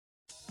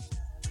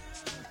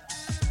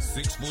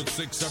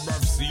6'6"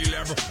 above sea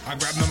level. I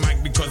grab the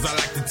mic because I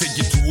like to take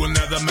you to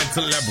another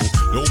mental level.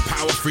 Low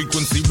power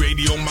frequency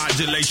radio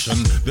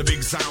modulation. The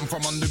big sound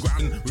from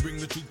underground. We bring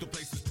the truth to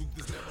places.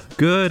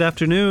 Good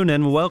afternoon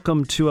and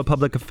welcome to A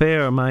Public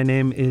Affair. My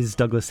name is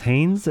Douglas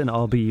Haynes and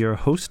I'll be your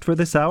host for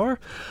this hour.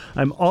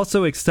 I'm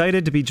also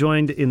excited to be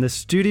joined in the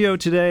studio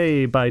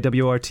today by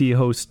WRT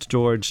host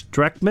George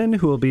Dreckman,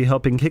 who will be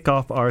helping kick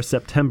off our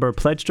September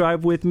pledge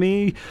drive with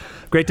me.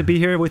 Great to be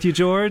here with you,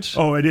 George.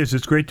 Oh, it is.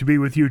 It's great to be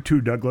with you too,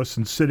 Douglas,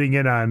 and sitting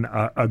in on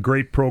a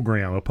great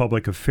program, A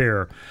Public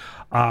Affair.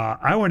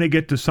 I want to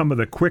get to some of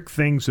the quick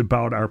things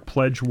about our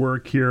pledge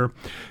work here.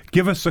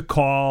 Give us a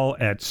call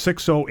at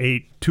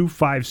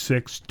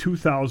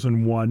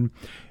 608-256-2001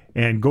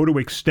 and go to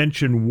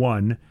extension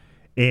 1.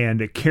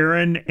 And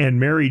Karen and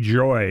Mary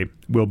Joy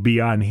will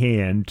be on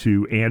hand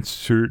to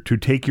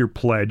take your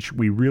pledge.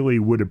 We really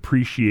would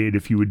appreciate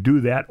if you would do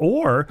that.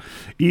 Or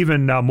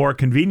even more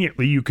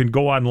conveniently, you can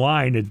go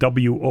online at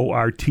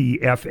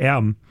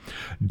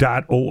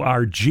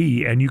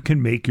WORTFM.org and you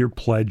can make your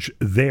pledge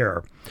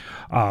there.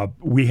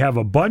 We have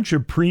a bunch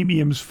of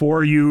premiums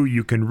for you.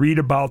 You can read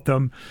about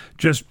them.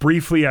 Just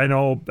briefly, I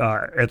know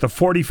at the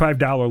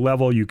 $45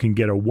 level, you can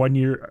get a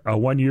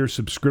one-year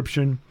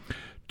subscription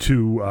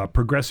to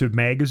Progressive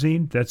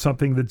Magazine. That's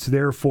something that's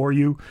there for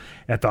you.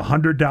 At the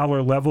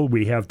 $100 level,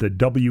 we have the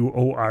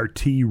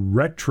WORT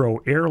Retro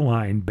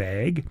Airline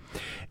Bag.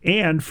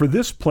 And for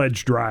this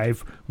pledge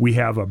drive, we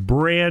have a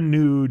brand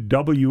new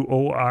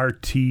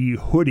WORT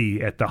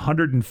hoodie at the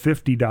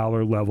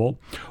 $150 level.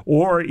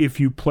 Or if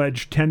you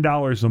pledge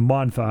 $10 a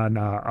month on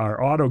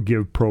our Auto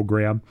Give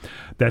program,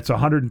 that's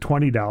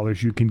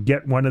 $120. You can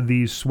get one of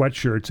these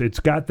sweatshirts. It's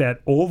got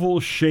that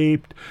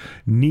oval-shaped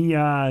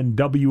neon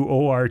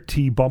WORT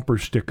bumper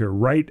sticker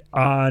right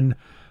on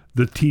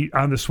the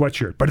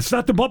sweatshirt, but it's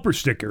not the bumper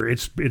sticker.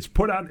 It's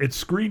put on. It's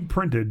screen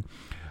printed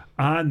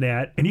on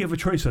that, and you have a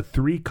choice of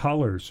 3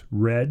 colors: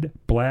 red,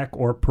 black,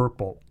 or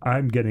purple.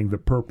 I'm getting the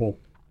purple,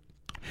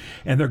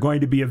 and they're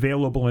going to be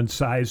available in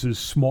sizes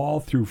small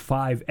through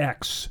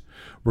 5X.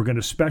 We're going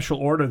to special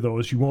order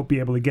those. You won't be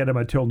able to get them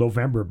until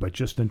November, but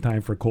just in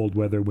time for cold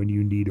weather when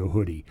you need a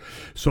hoodie.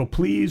 So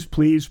please,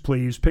 please,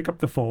 please pick up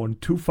the phone,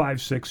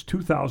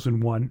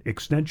 256-2001,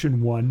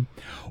 extension 1,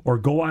 or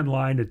go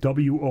online at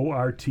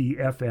WORTFM.org.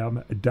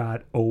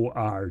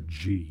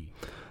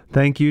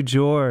 Thank you,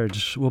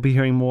 George. We'll be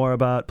hearing more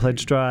about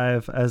Pledge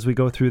Drive as we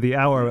go through the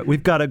hour.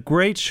 We've got a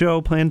great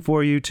show planned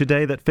for you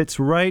today that fits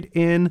right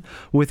in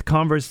with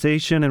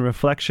conversation and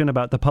reflection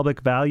about the public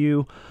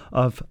value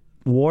of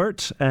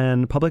WORT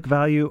and public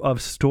value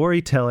of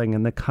storytelling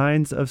and the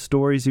kinds of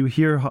stories you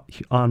hear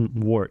on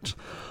WORT.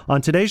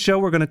 On today's show,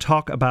 we're going to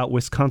talk about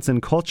Wisconsin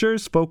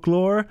cultures,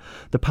 folklore,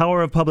 the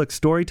power of public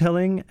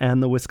storytelling,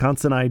 and the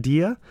Wisconsin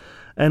idea.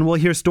 And we'll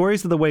hear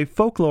stories of the way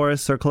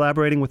folklorists are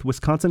collaborating with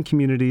Wisconsin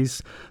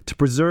communities to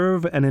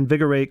preserve and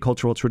invigorate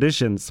cultural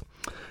traditions.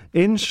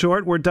 In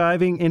short, we're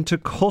diving into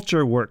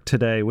culture work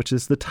today, which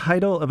is the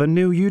title of a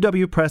new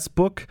UW Press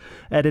book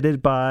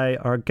edited by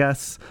our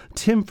guests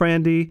Tim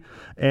Frandy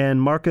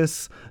and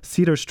Marcus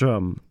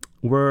Cederstrom.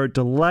 We're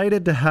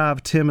delighted to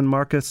have Tim and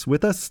Marcus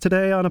with us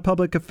today on A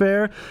Public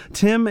Affair.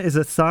 Tim is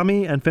a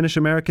Sami and Finnish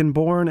American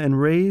born and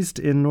raised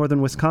in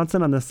northern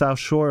Wisconsin on the south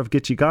shore of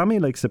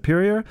Gitchigami, Lake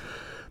Superior.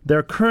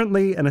 They're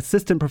currently an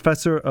assistant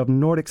professor of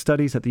Nordic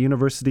Studies at the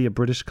University of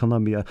British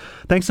Columbia.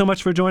 Thanks so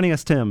much for joining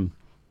us, Tim.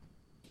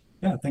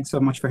 Yeah, thanks so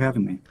much for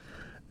having me.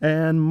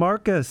 And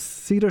Marcus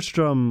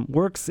Cederstrom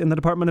works in the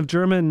Department of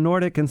German,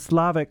 Nordic, and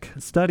Slavic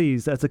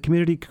Studies as a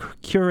community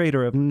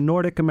curator of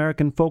Nordic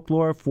American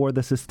folklore for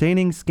the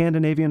Sustaining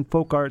Scandinavian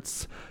Folk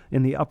Arts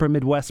in the Upper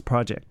Midwest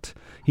Project.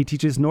 He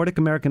teaches Nordic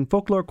American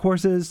folklore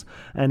courses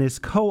and is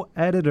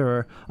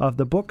co-editor of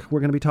the book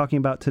we're going to be talking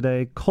about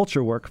today,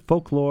 Culture Work,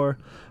 Folklore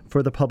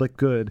for the Public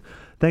Good.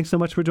 Thanks so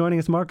much for joining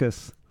us,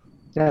 Marcus.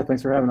 Yeah,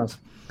 thanks for having us.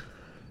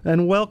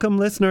 And welcome,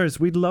 listeners.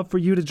 We'd love for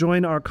you to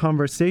join our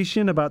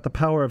conversation about the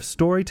power of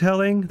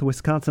storytelling, the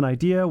Wisconsin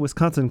idea,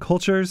 Wisconsin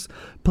cultures.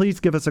 Please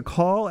give us a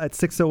call at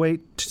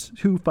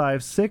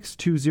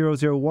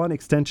 608-256-2001,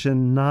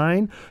 extension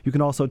 9. You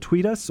can also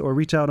tweet us or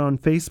reach out on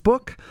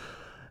Facebook.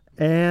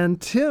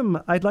 And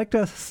Tim, I'd like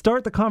to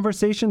start the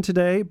conversation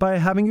today by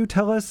having you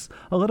tell us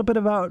a little bit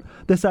about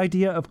this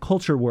idea of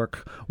culture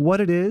work, what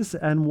it is,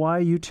 and why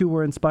you two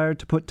were inspired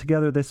to put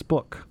together this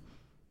book.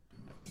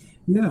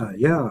 Yeah.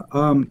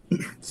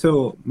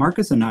 So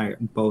Marcus and I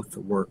both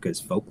work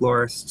as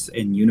folklorists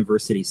in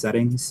university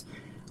settings.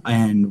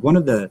 And one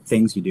of the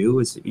things you do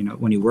is,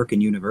 when you work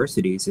in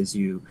universities is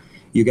you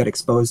get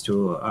exposed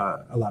to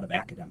a lot of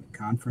academic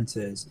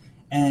conferences.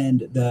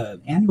 And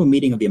the annual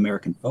meeting of the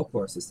American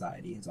Folklore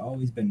Society has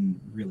always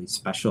been really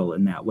special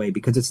in that way,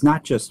 because it's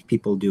not just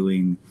people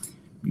doing,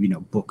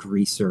 book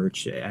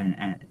research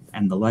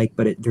and the like,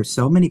 but there's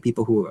so many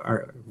people who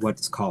are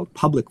what's called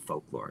public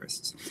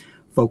folklorists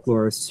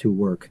who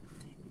work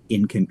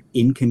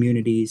in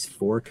communities,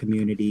 for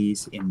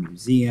communities, in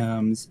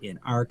museums, in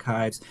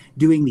archives,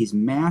 doing these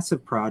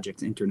massive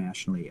projects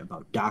internationally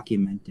about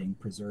documenting,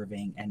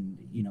 preserving, and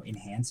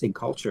enhancing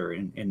culture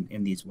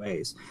in these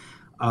ways.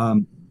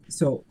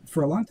 So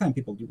for a long time,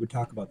 people would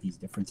talk about these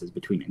differences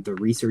between the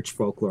research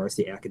folklorists,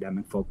 the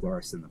academic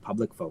folklorists, and the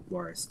public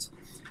folklorists.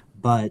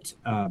 But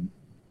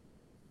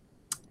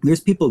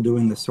there's people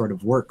doing this sort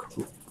of work,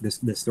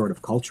 this sort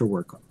of culture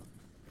work,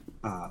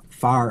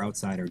 far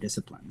outside our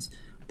disciplines.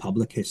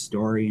 Public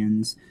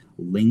historians,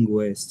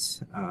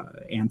 linguists,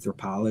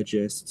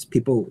 anthropologists,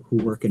 people who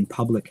work in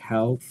public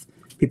health,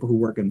 people who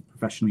work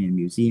professionally in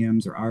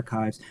museums or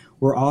archives.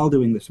 We're all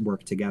doing this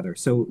work together.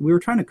 So we were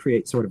trying to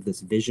create sort of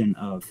this vision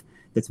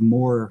that's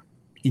more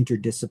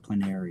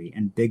interdisciplinary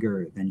and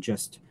bigger than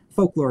just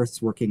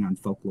folklorists working on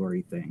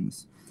folklory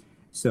things.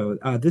 So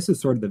this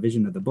is sort of the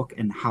vision of the book,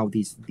 and how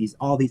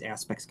all these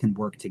aspects can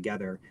work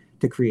together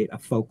to create a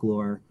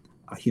folklore,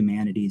 a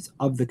humanities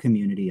of the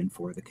community and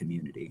for the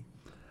community.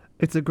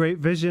 It's a great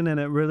vision, and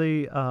it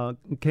really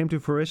came to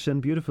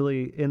fruition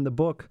beautifully in the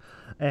book.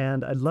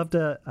 And I'd love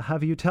to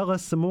have you tell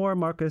us some more,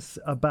 Marcus,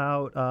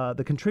 about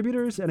the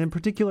contributors, and in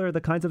particular,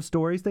 the kinds of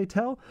stories they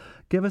tell.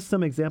 Give us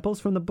some examples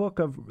from the book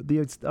of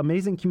the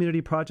amazing community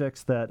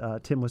projects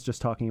that Tim was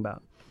just talking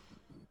about.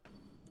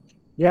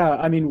 Yeah,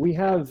 I mean, we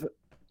have,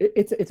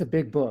 it's a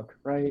big book,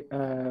 right?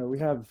 We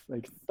have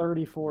like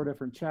 34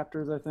 different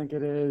chapters, I think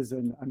it is.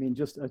 And I mean,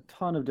 just a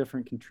ton of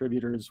different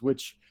contributors,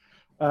 which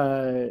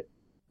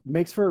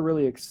makes for a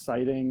really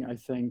exciting, I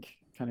think,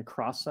 kind of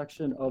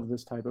cross-section of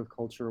this type of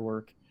culture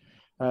work.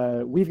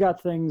 We've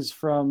got things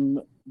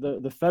from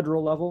the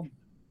federal level,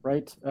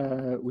 right?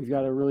 We've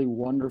got a really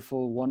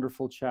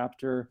wonderful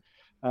chapter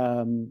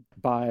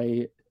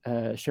by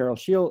Cheryl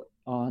Scheel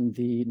on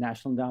the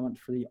National Endowment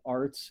for the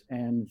Arts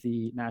and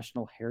the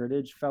National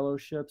Heritage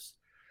Fellowships.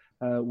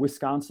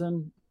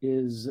 Wisconsin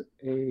is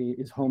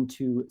home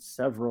to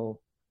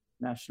several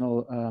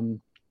National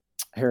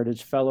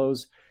Heritage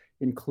Fellows,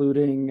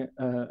 including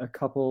a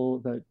couple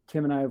that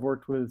Tim and I have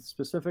worked with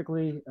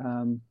specifically.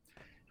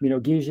 Mino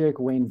Gizik,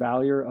 Wayne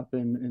Vallier up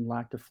in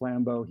Lac du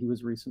Flambeau. He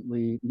was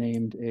recently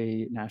named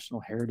a National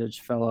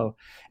Heritage Fellow.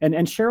 And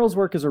Cheryl's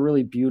work is a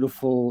really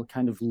beautiful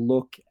kind of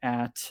look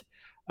at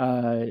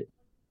the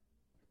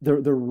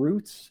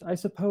roots, I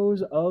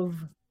suppose, of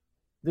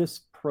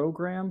this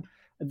program.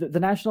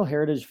 The National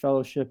Heritage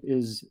Fellowship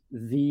is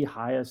the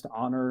highest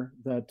honor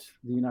that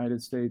the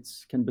United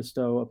States can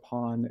bestow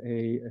upon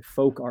a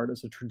folk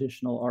artist, a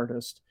traditional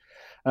artist.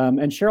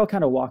 And Cheryl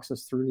kind of walks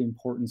us through the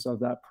importance of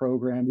that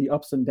program, the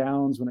ups and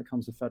downs when it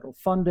comes to federal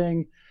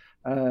funding,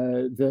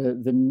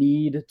 the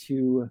need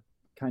to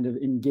kind of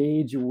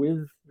engage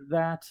with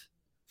that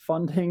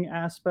funding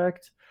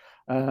aspect,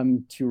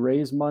 to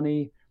raise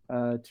money,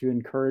 to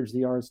encourage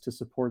the arts, to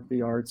support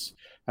the arts,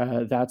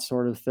 that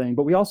sort of thing.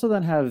 But we also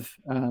then have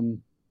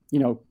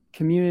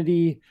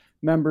community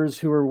members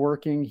who are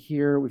working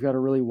here. We've got a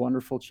really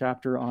wonderful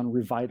chapter on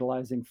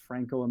revitalizing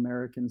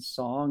Franco-American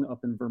song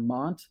up in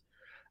Vermont.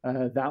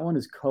 That one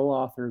is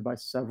co-authored by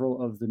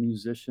several of the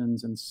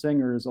musicians and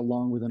singers,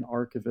 along with an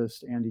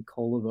archivist, Andy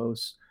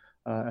Kolovos,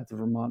 at the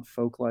Vermont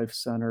Folklife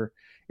Center.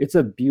 It's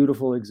a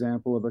beautiful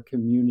example of a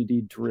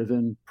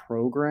community-driven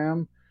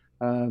program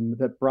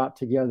that brought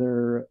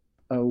together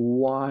a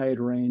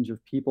wide range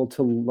of people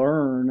to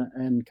learn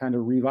and kind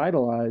of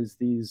revitalize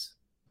these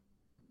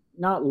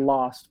not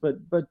lost, but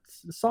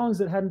songs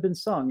that hadn't been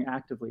sung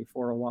actively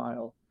for a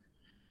while.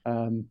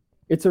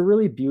 It's a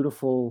really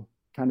beautiful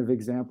kind of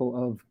example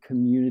of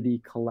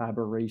community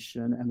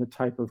collaboration and the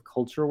type of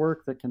culture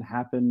work that can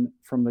happen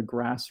from the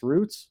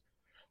grassroots,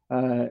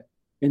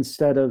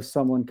 instead of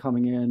someone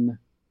coming in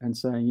and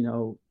saying,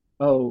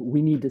 oh,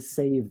 we need to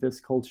save this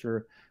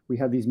culture. We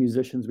have these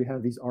musicians, we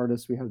have these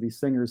artists, we have these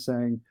singers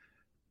saying,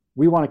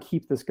 we want to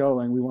keep this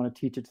going. We want to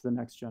teach it to the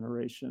next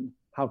generation.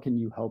 How can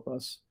you help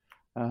us?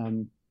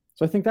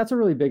 So I think that's a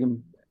really big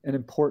and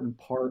important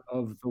part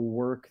of the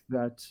work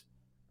that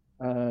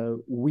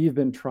we've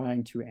been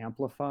trying to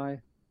amplify,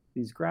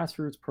 these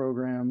grassroots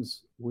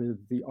programs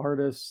with the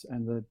artists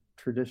and the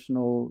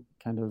traditional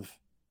kind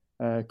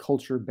of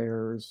culture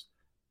bearers,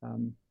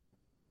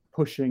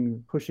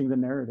 pushing the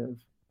narrative.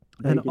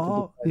 And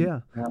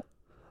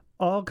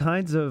all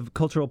kinds of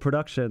cultural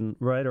production,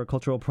 right, or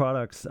cultural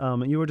products.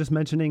 You were just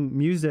mentioning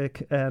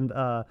music, and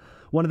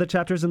one of the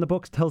chapters in the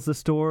book tells the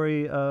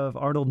story of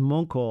Arnold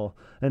Munkel,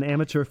 an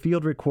amateur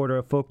field recorder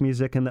of folk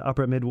music in the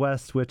upper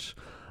Midwest, which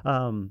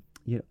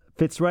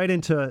fits right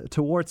into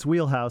Wart's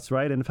wheelhouse,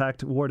 right? In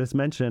fact, Wart is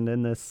mentioned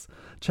in this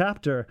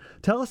chapter.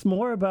 Tell us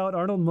more about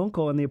Arnold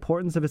Munkel and the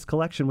importance of his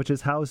collection, which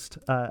is housed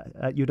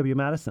at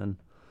UW-Madison.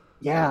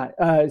 Yeah,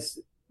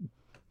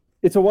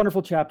 it's a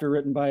wonderful chapter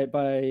written by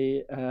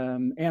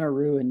Anna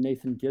Rue and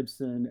Nathan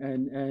Gibson,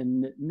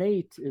 and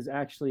Nate is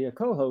actually a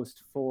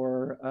co-host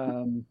for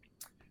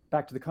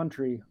Back to the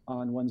Country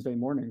on Wednesday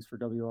mornings for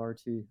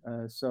WRT.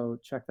 So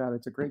check that;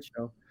 it's a great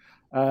show.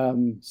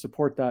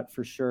 Support that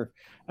for sure.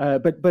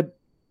 But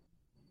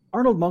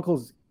Arnold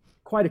Munkel's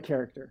quite a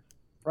character.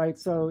 right?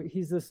 So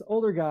he's this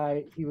older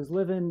guy. He was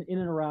living in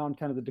and around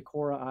kind of the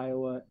Decorah,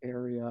 Iowa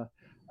area.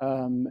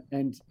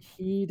 And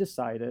he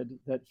decided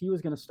that he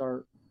was going to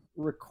start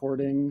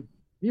recording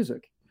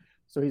music.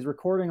 So he's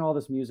recording all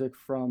this music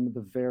from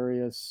the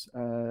various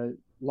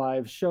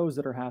live shows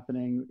that are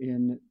happening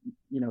in,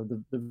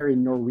 the very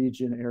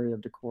Norwegian area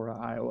of Decorah,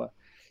 Iowa.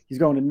 He's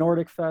going to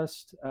Nordic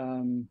Fest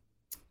and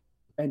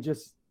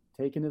just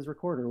taking his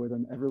recorder with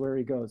him everywhere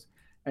he goes.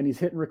 And he's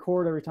hitting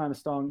record every time a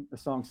song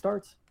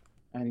starts,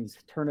 and he's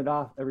turning it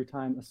off every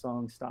time a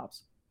song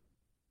stops.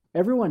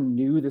 Everyone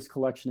knew this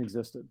collection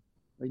existed.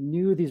 They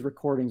knew these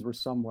recordings were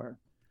somewhere.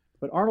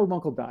 But Arnold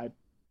Munkle died,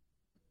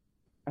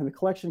 and the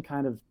collection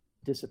kind of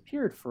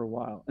disappeared for a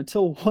while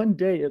until one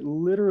day it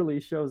literally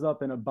shows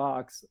up in a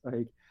box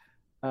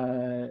at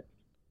the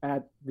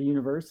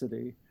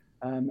university.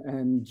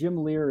 And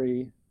Jim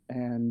Leary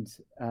and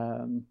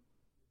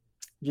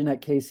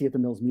Jeanette Casey at the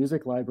Mills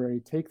Music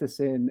Library take this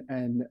in,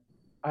 and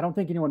I don't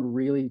think anyone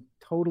really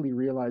totally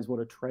realized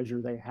what a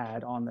treasure they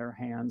had on their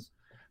hands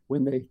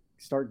when they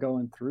start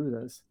going through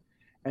this.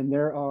 And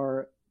there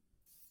are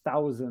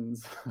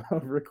thousands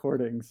of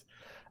recordings.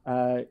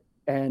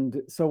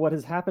 And so what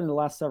has happened in the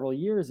last several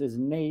years is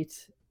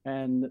Nate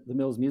and the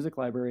Mills Music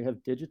Library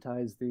have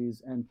digitized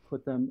these and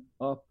put them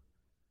up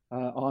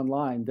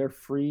online. They're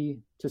free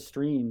to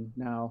stream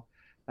now.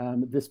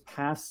 This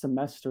past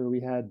semester,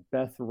 we had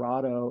Beth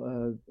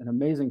Rado, an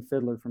amazing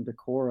fiddler from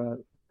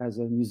Decorah, as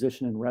a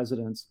musician in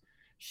residence.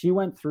 She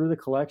went through the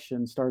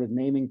collection, started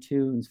naming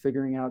tunes,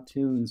 figuring out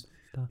tunes,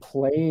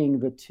 playing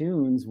the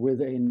tunes with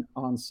an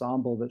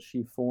ensemble that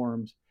she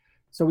formed.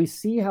 So we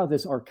see how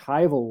this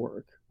archival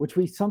work, which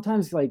we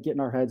sometimes get in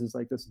our heads as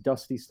this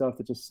dusty stuff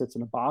that just sits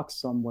in a box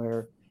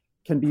somewhere,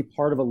 can be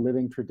part of a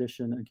living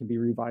tradition and can be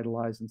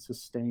revitalized and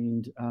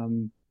sustained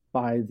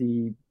by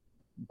the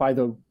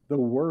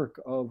work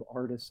of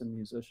artists and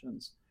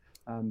musicians.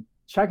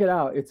 Check it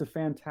out. It's a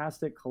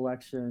fantastic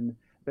collection.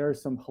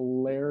 There's some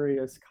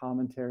hilarious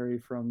commentary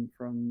from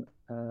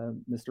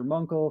Mr.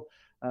 Munkle.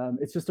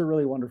 It's just a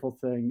really wonderful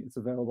thing. It's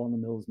available on the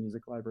Mills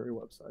Music Library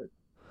website.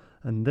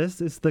 And this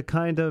is the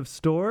kind of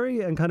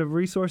story and kind of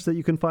resource that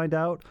you can find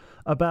out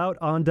about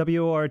on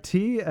WORT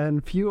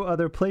and few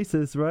other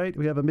places, right?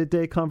 We have a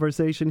midday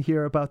conversation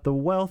here about the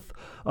wealth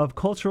of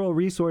cultural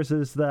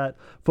resources that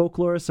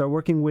folklorists are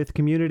working with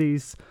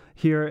communities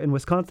here in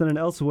Wisconsin and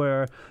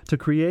elsewhere to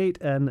create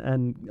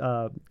and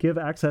give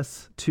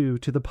access to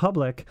the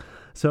public.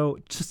 So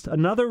just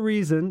another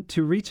reason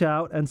to reach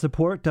out and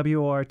support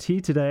WORT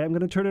today. I'm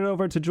going to turn it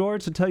over to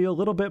George to tell you a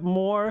little bit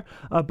more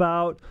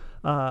about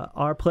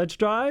our pledge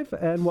drive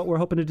and what we're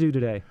hoping to do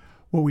today.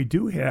 Well, we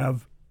do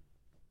have,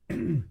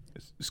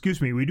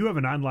 we do have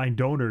an online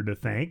donor to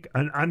thank,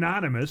 an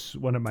anonymous,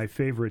 one of my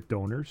favorite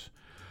donors.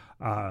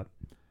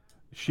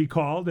 She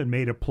called and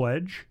made a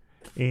pledge,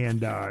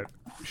 and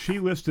she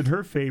listed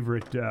her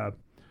favorite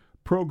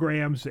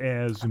programs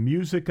as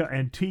Musica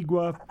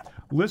Antigua,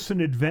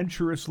 Listen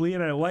Adventurously,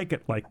 and I like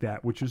it like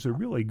that, which is a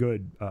really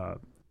good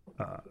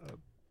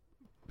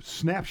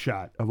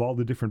snapshot of all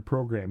the different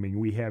programming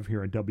we have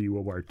here at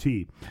WORT.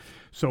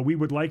 So we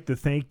would like to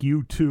thank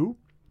you too,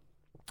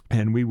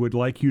 and we would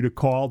like you to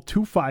call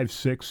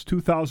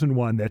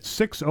 256-2001. That's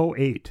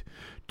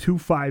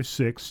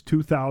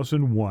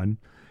 608-256-2001,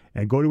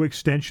 and go to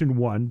extension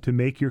 1 to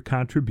make your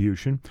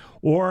contribution.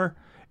 Or,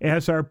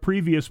 as our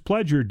previous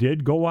pledger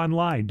did, go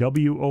online,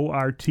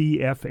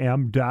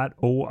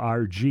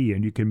 WORTFM.org,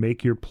 and you can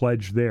make your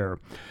pledge there.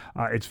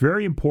 It's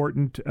very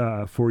important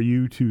for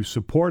you to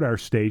support our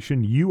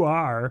station. You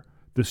are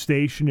the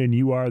station, and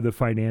you are the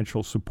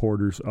financial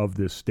supporters of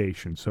this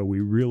station, so we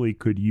really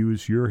could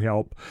use your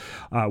help.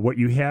 What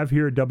you have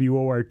here at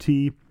WORT,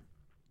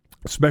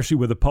 especially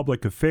with a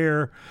public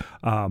affair,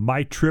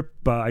 my trip,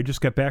 I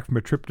just got back from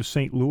a trip to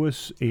St.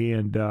 Louis,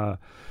 and the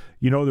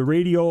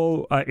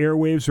radio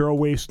airwaves are a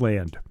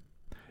wasteland.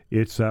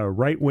 It's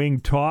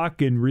right-wing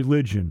talk and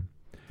religion.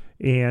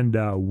 And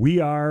we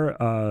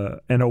are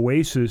an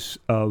oasis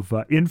of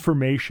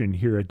information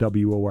here at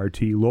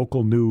WORT,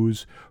 local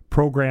news,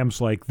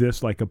 programs like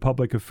this, like a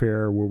public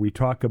affair, where we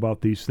talk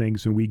about these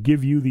things and we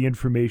give you the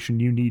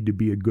information you need to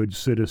be a good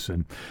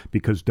citizen,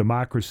 because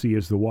democracy,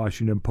 as the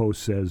Washington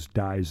Post says,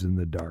 dies in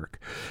the dark.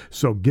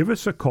 So give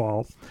us a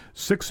call,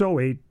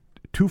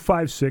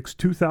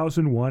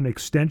 608-256-2001,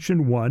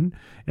 extension 1,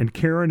 and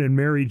Karen and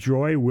Mary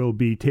Joy will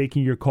be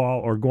taking your call,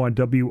 or go on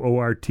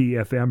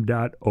WORTFM.org.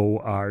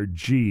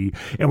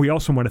 And we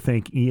also want to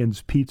thank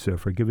Ian's Pizza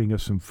for giving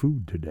us some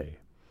food today.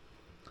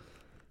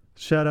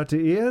 Shout out to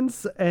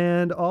Ian's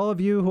and all of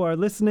you who are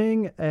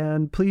listening.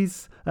 And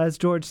please, as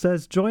George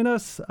says, join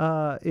us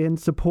in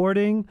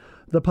supporting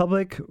the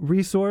public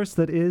resource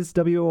that is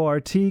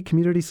WORT,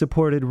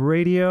 community-supported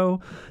radio,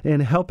 in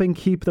helping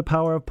keep the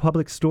power of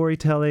public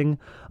storytelling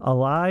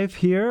alive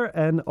here,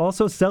 and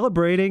also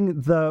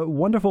celebrating the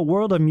wonderful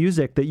world of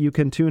music that you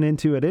can tune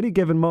into at any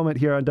given moment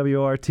here on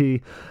WORT.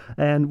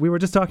 And we were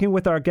just talking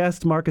with our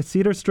guest, Marcus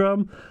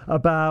Cederstrom,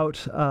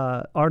 about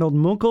Arnold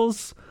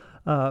Munkle's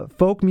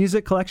folk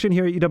music collection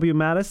here at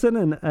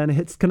UW-Madison and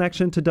its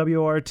connection to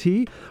WORT.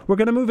 We're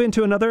going to move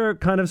into another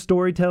kind of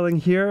storytelling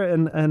here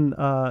and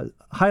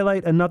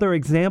highlight another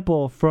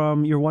example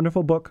from your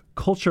wonderful book,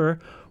 Culture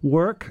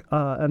Work,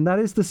 and that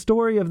is the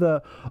story of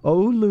the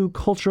Oulu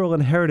Cultural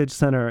and Heritage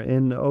Center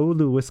in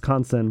Oulu,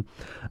 Wisconsin.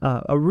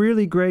 A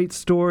really great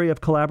story of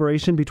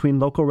collaboration between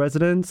local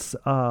residents,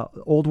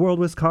 Old World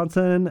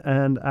Wisconsin,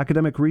 and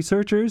academic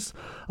researchers.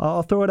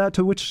 I'll throw it out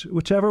to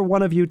whichever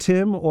one of you,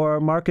 Tim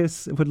or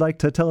Marcus, would like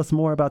to tell us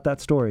more about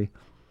that story.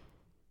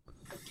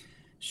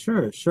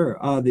 Sure.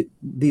 The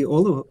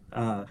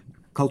Oulu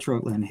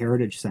Cultural and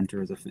Heritage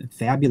Center is a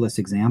fabulous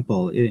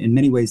example, in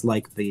many ways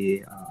like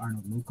the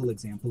Arnold Mukel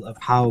example, of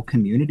how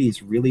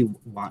communities really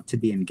want to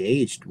be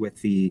engaged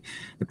with the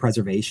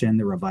preservation,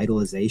 the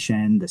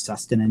revitalization, the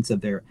sustenance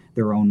of their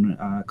own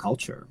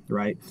culture,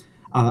 right?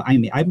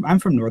 I'm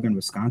from northern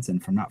Wisconsin,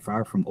 from not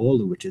far from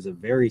Oulu, which is a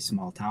very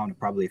small town of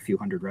probably a few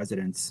hundred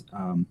residents,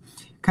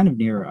 kind of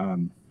near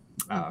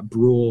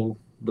Brule,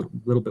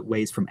 little bit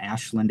ways from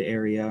Ashland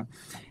area.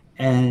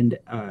 And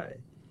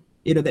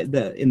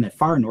in the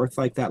far north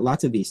like that,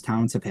 lots of these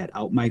towns have had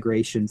out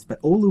migrations,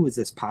 but Oulu is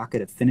this pocket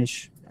of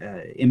Finnish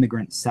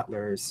immigrant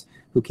settlers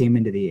who came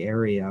into the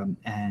area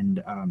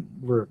and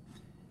were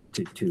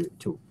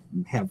to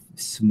have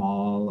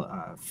small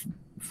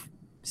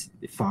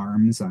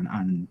farms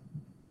on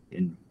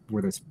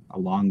where there's a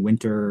long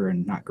winter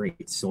and not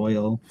great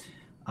soil.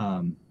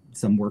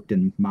 Some worked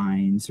in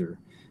mines or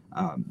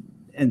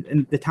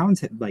and the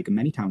towns, like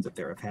many towns up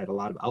there, have had a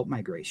lot of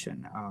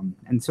out-migration.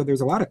 And so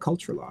there's a lot of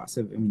culture loss.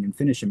 I mean, in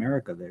Finnish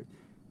America,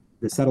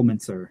 the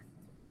settlements are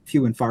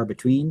few and far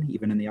between,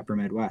 even in the upper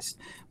Midwest.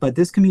 But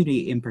this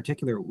community in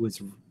particular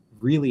was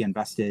really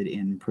invested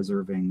in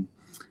preserving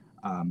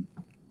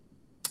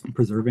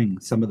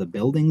some of the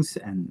buildings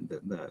and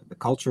the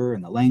culture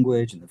and the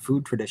language and the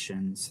food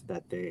traditions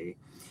that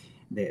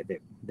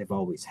they've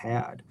always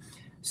had.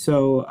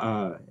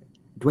 So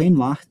Dwayne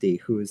Lahti,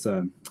 who is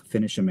a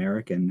Finnish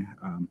American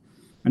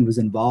and was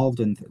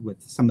involved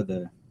with some of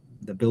the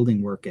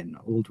building work in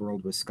Old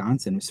World,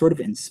 Wisconsin, was sort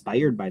of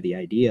inspired by the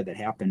idea that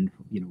happened,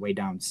 way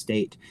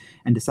downstate,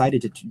 and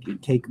decided to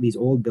take these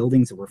old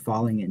buildings that were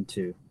falling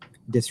into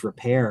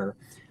disrepair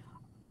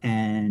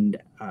and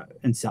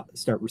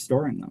start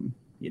restoring them.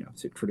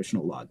 So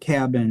traditional log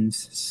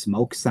cabins,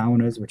 smoke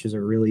saunas, which is a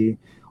really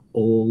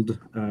old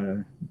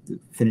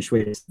Finnish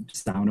way to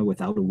sauna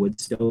without a wood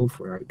stove,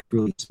 where it's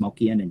really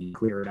smoky in and you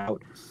clear it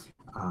out,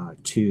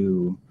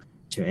 to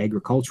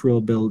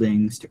agricultural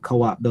buildings, to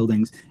co-op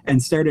buildings,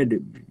 and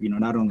started,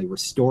 not only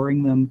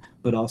restoring them,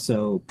 but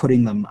also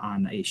putting them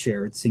on a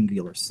shared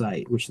singular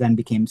site, which then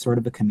became sort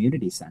of a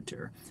community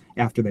center.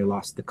 After they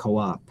lost the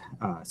co-op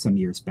some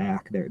years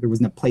back, there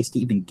wasn't a place to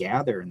even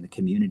gather in the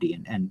community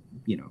and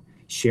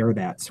share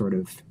that sort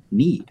of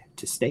need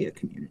to stay a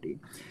community.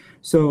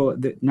 So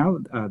now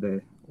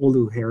the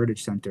Oulu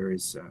Heritage Center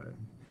is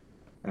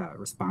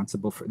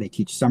responsible they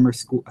teach summer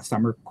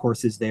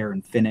courses there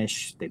in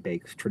Finnish. They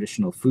bake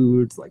traditional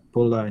foods like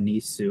pulla,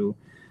 nisu.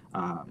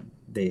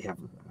 They have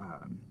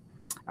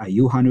a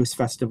Juhannus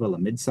festival, a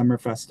midsummer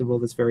festival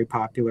that's very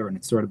popular, and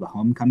it's sort of a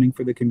homecoming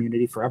for the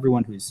community. For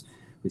everyone whose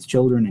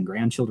children and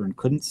grandchildren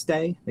couldn't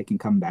stay, they can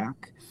come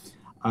back.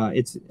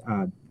 It's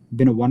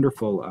been a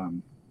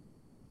wonderful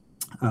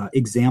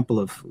example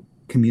of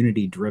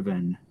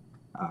community-driven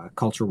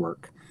culture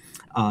work.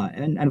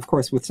 And of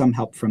course, with some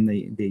help from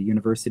the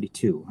university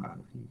too.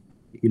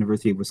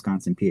 University of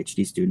Wisconsin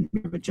PhD student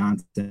Eva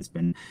Johnson has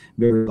been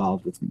very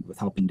involved with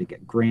helping to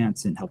get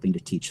grants and helping to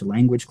teach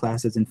language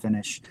classes in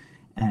Finnish,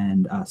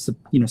 and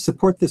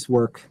support this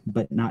work,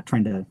 but not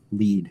trying to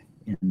lead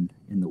in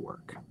the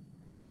work.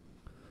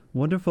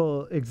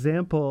 Wonderful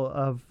example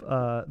of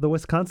the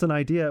Wisconsin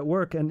idea at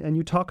work. And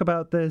you talk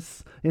about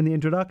this in the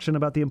introduction,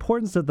 about the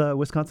importance of the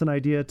Wisconsin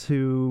idea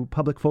to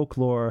public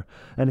folklore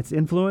and its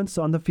influence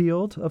on the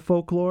field of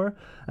folklore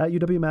at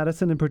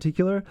UW-Madison in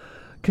particular.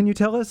 Can you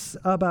tell us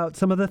about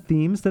some of the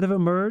themes that have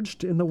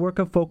emerged in the work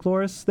of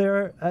folklorists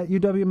there at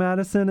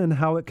UW-Madison and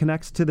how it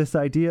connects to this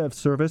idea of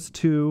service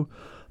to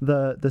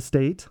the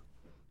state?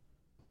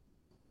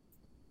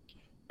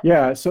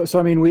 Yeah, so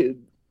I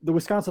mean, the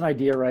Wisconsin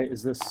idea, right,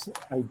 is this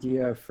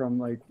idea from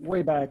like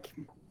way back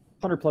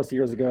 100 plus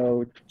years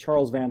ago.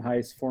 Charles Van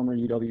Hise, former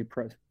UW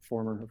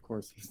former, of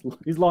course,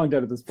 he's long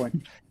dead at this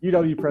point,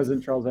 UW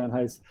president Charles Van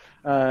Hise,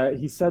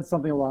 he said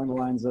something along the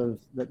lines of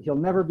that he'll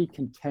never be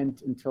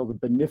content until the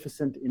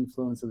beneficent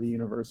influence of the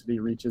university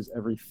reaches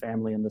every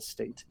family in the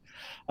state.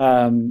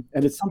 And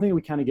it's something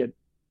we kind of get,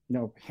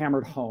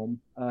 hammered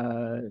home.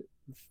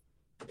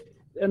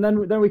 And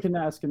then we can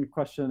ask and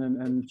question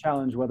and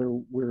challenge whether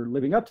we're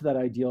living up to that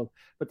ideal.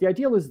 But the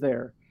ideal is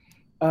there.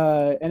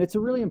 And it's a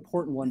really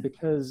important one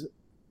because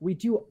we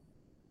do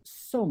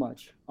so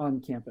much on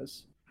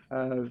campus,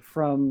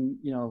 from,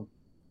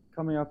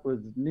 coming up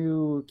with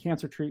new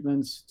cancer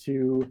treatments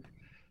to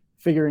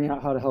figuring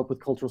out how to help with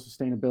cultural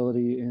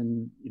sustainability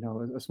in,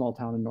 a small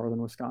town in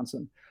northern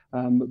Wisconsin.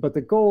 But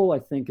the goal, I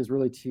think, is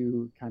really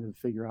to kind of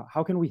figure out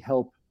how can we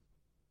help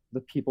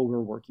the people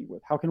we're working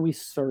with? How can we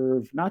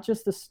serve not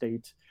just the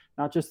state,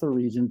 not just the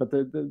region, but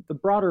the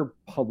broader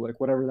public,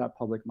 whatever that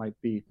public might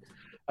be?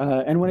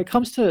 And when it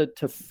comes to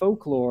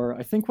folklore,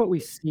 I think what we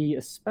see,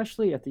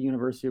 especially at the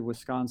University of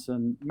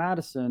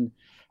Wisconsin-Madison,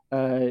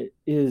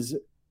 is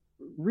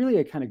really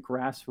a kind of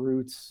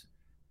grassroots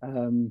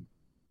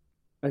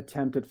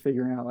attempt at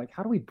figuring out, like,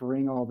 how do we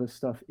bring all this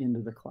stuff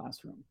into the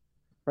classroom,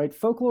 right?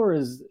 Folklore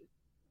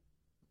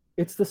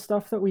it's the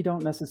stuff that we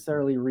don't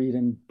necessarily read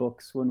in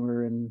books when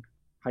we're in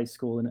high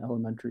school and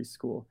elementary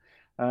school.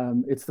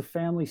 It's the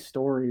family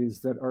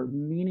stories that are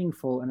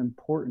meaningful and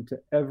important to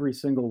every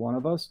single one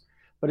of us,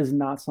 but is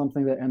not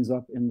something that ends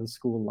up in the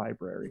school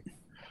library.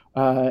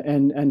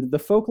 And the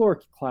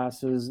folklore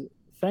classes,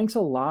 thanks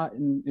a lot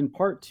in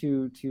part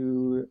to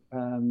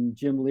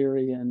Jim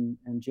Leary and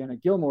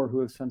Janet Gilmore, who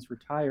have since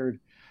retired,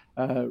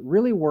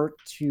 really work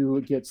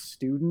to get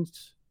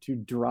students to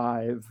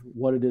drive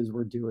what it is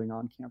we're doing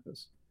on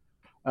campus.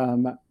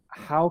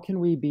 How can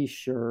we be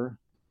sure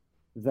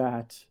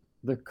that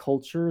the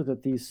culture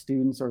that these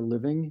students are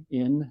living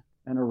in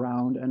and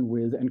around and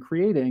with and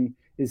creating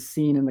is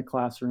seen in the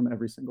classroom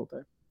every single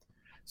day?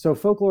 So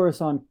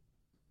folklorists on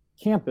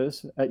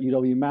campus at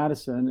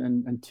UW-Madison,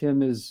 and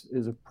Tim is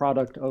a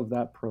product of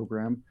that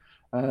program,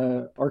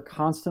 are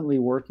constantly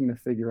working to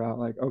figure out,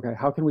 like, okay,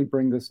 how can we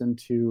bring this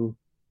into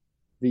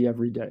the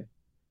everyday?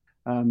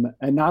 And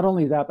not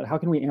only that, but how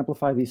can we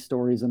amplify these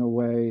stories in a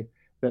way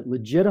that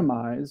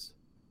legitimize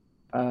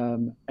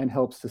and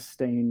help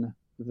sustain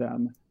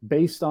them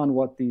based on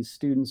what these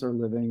students are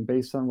living,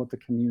 based on what the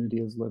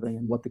community is living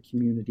and what the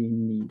community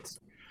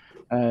needs.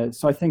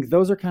 So I think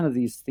those are kind of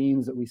these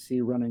themes that we see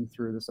running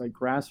through this, like,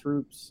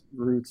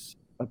 grassroots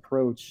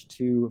approach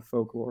to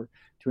folklore,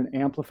 to an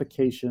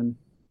amplification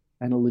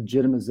and a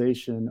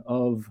legitimization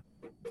of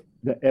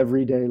the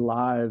everyday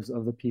lives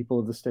of the people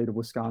of the state of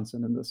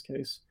Wisconsin in this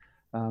case.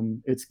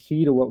 It's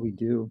key to what we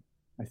do,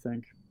 I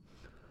think.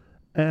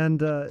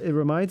 And it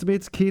reminds me,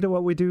 it's key to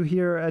what we do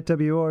here at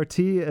WORT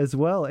as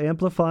well,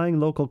 amplifying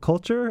local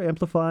culture,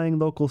 amplifying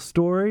local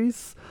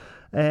stories.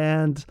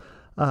 And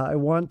I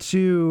want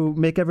to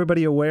make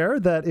everybody aware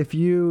that if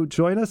you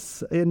join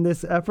us in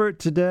this effort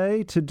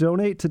today to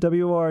donate to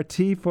WORT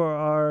for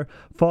our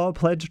fall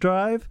pledge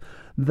drive,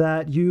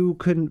 that you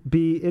can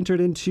be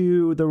entered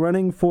into the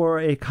running for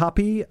a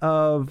copy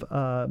of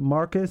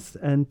Marcus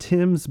and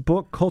Tim's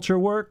book, Culture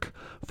Work,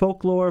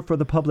 Folklore for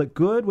the Public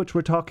Good, which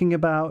we're talking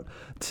about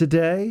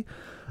today,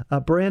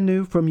 brand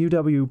new from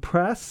UW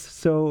Press.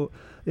 So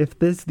if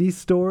these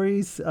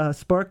stories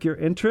spark your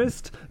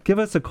interest, give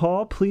us a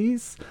call,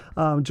 please.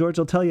 George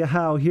will tell you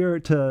how here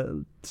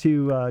to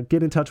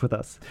get in touch with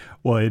us.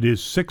 Well, it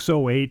is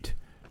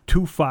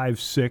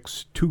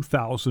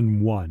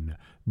 608-256-2001.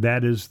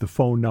 That is the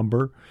phone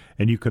number,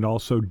 and you can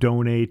also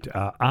donate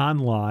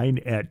online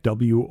at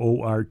wortfm.org.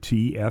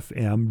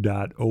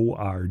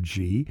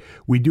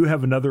 We do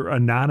have another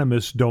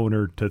anonymous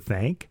donor to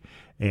thank,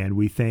 and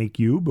we thank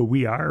you, but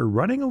we are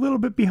running a little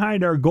bit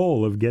behind our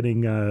goal of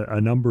getting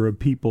a number of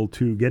people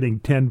getting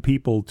 10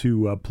 people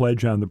to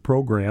pledge on the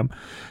program.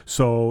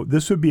 So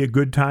this would be a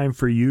good time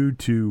for you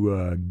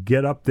to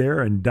get up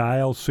there and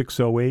dial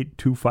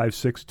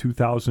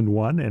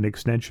 608-256-2001 and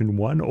extension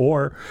 1,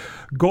 or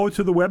go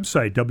to the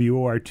website,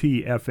 wortfm.org.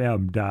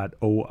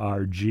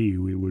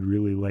 We would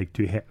really like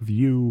to have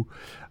you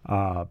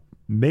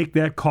make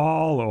that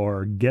call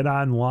or get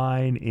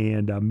online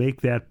and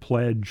make that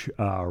pledge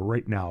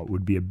right now. It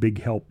would be a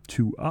big help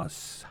to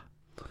us.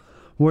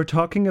 We're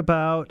talking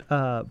about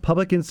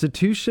public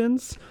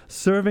institutions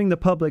serving the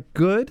public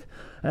good,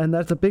 and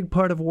that's a big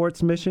part of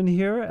WORT's mission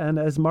here. And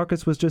as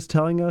Marcus was just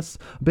telling us,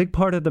 a big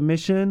part of the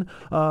mission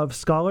of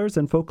scholars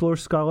and folklore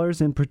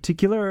scholars in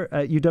particular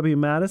at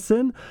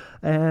UW-Madison.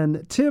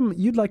 And Tim,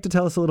 you'd like to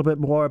tell us a little bit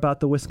more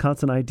about the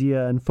Wisconsin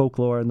idea and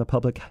folklore and the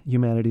public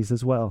humanities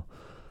as well.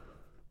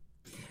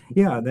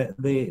 Yeah,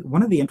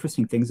 one of the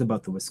interesting things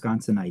about the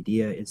Wisconsin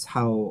idea is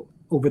how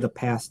over the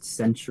past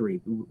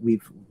century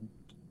we've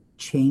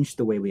changed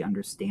the way we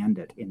understand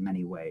it in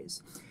many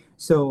ways.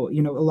 So,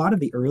 a lot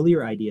of the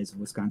earlier ideas of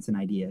Wisconsin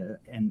idea,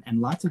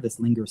 and lots of this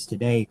lingers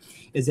today,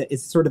 is that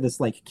it's sort of this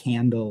like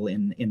candle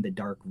in the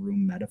dark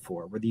room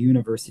metaphor, where the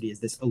university is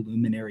this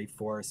illuminary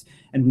force,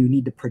 and we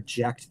need to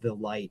project the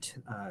light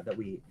that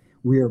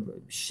we're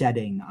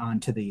shedding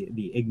onto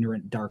the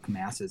ignorant dark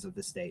masses of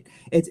the state.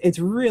 It's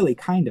really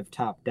kind of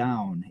top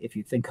down if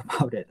you think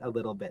about it a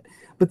little bit,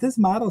 but this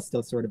model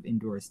still sort of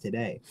endures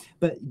today.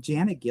 But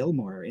Janet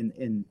Gilmore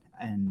and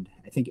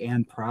I think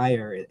Ann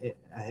Pryor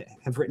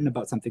have written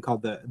about something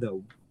called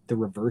the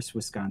reverse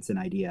Wisconsin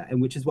idea,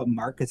 and which is what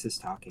Marcus is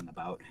talking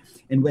about,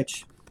 in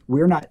which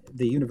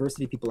the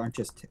university people aren't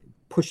just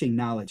pushing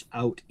knowledge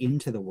out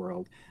into the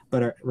world,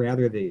 but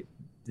rather the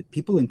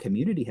people in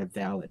community have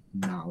valid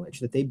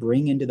knowledge that they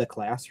bring into the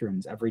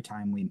classrooms every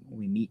time we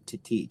meet to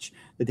teach,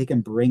 that they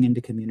can bring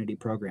into community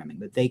programming,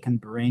 that they can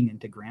bring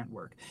into grant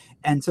work.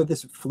 And so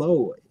this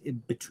flow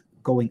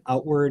going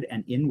outward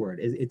and inward,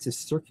 it's a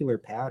circular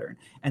pattern.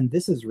 And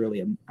this is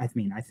really, I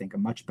think, a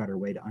much better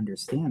way to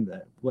understand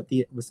what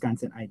the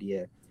Wisconsin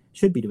idea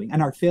should be doing.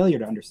 And our failure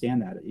to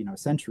understand that, a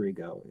century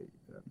ago,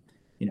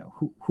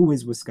 who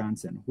is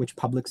Wisconsin? Which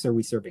publics are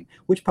we serving?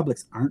 Which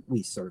publics aren't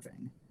we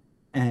serving?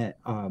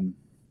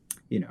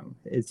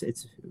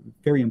 It's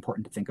very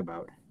important to think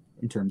about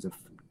in terms of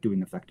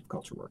doing effective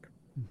culture work.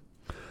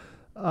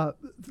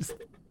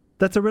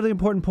 That's a really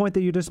important point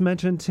that you just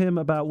mentioned, Tim,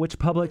 about which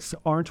publics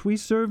aren't we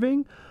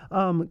serving.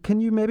 Can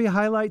you maybe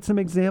highlight some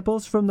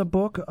examples from the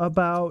book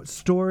about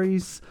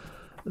stories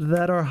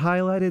that are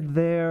highlighted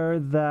there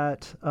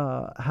that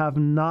have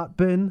not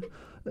been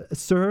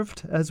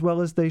served as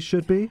well as they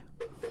should be?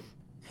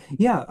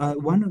 Yeah,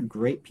 one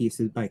great piece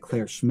is by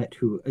Claire Schmidt,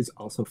 who is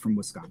also from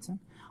Wisconsin.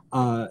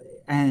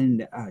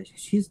 And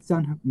she's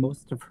done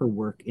most of her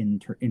work in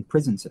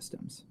prison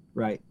systems,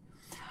 right?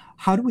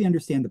 How do we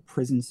understand the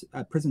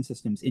prison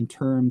systems in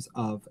terms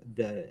of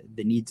the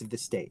needs of the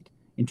state,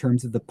 in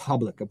terms of the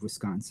public of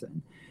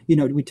Wisconsin?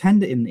 We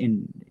tend to,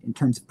 in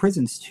terms of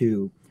prisons,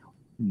 to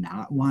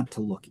not want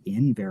to look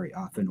in very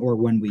often, or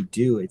when we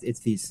do, it's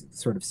these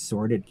sort of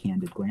sordid,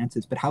 candid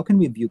glances. But how can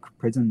we view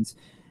prisons,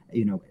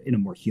 in a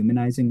more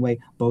humanizing way,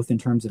 both in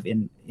terms of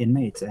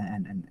inmates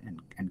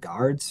and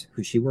guards,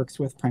 who she works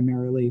with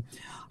primarily?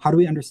 How do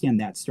we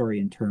understand that story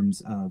in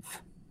terms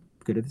of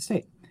good of the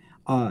state?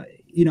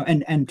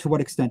 And to what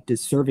extent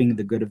does serving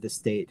the good of the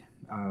state,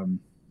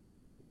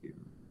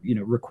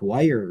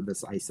 require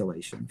this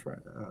isolation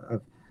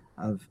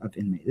of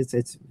inmates?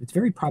 It's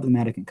very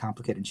problematic and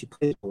complicated, and she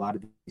plays a lot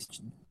of these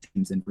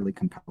themes in really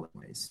compelling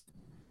ways.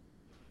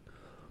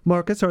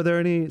 Marcus, are there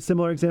any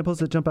similar examples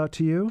that jump out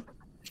to you?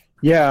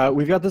 Yeah,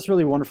 we've got this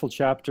really wonderful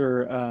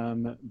chapter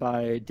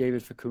by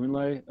David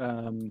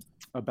Fakunle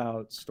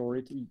about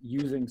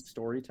using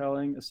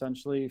storytelling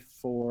essentially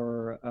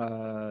for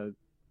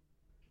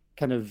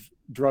kind of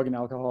drug and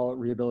alcohol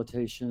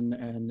rehabilitation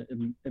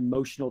and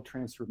emotional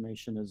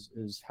transformation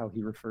is how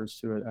he refers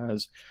to it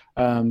as.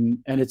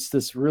 And it's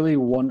this really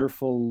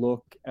wonderful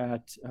look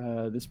at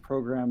this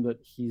program that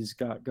he's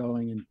got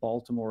going in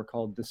Baltimore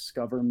called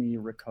Discover Me,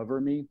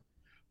 Recover Me.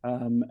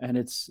 And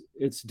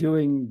it's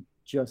doing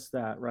just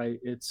that, right?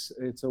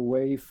 It's a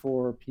way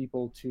for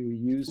people to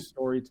use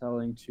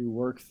storytelling to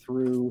work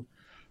through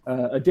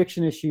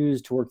addiction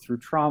issues, to work through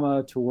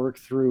trauma, to work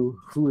through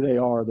who they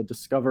are, the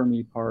discover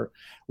me part,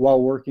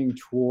 while working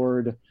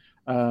toward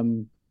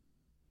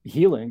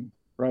healing,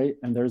 right?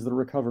 And there's the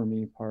recover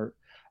me part.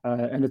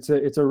 And it's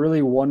a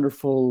really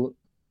wonderful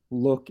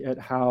look at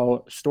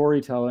how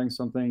storytelling,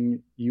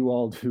 something you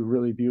all do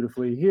really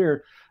beautifully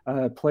here,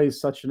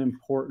 plays such an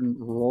important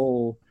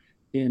role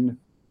in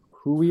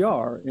who we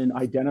are, in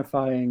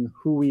identifying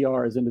who we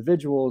are as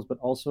individuals, but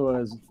also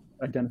as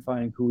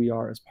identifying who we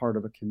are as part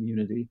of a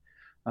community.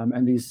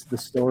 And the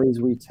stories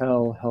we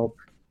tell help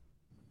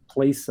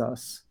place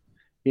us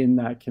in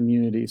that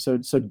community. So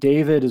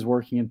David is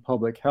working in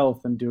public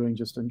health and doing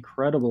just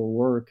incredible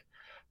work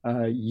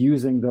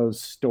using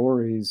those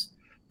stories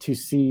to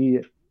see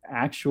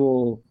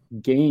actual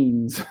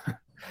gains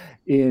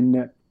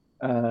in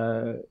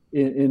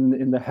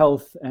the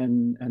health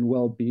and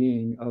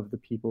well-being of the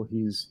people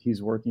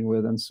he's working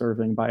with and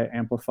serving by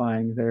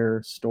amplifying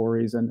their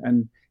stories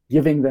and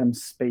giving them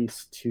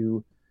space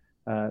to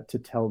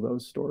tell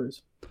those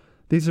stories.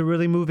 These are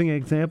really moving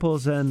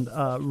examples and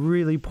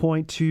really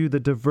point to the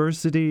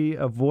diversity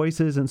of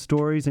voices and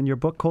stories in your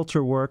book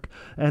culture work,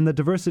 and the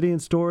diversity in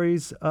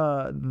stories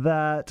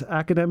that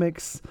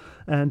academics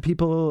and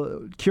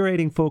people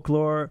curating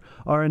folklore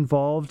are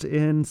involved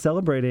in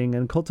celebrating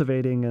and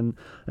cultivating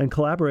and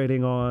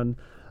collaborating on.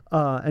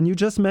 And you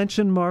just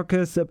mentioned,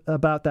 Marcus,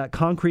 about that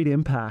concrete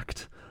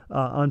impact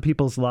on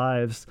people's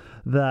lives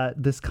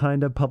that this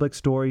kind of public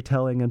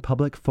storytelling and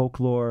public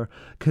folklore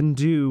can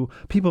do.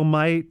 People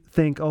might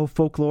think, oh,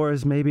 folklore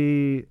is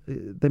maybe,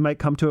 they might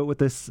come to it with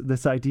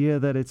this idea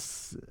that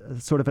it's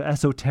sort of an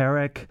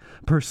esoteric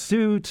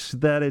pursuit,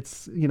 that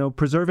it's,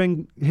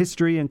 preserving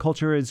history and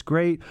culture is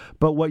great.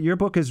 But what your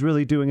book is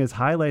really doing is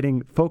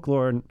highlighting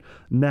folklore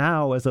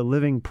now as a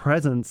living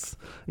presence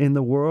in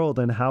the world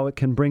and how it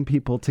can bring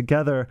people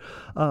together.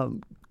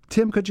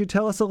 Tim, could you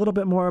tell us a little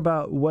bit more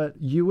about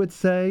what you would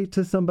say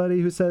to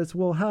somebody who says,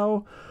 well,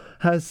 how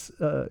has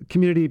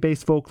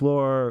community-based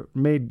folklore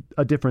made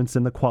a difference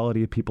in the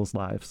quality of people's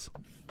lives?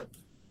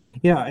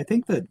 Yeah, I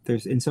think that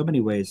there's, in so many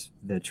ways,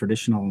 the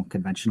traditional,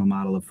 conventional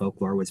model of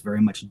folklore was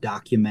very much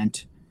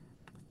document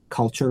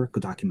culture,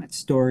 document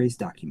stories,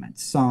 document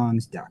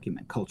songs,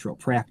 document cultural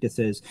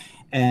practices,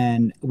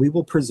 and we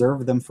will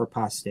preserve them for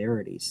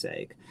posterity's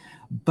sake.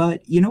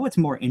 But what's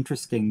more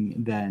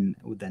interesting than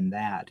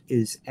that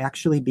is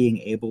actually being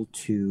able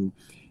to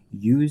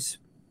use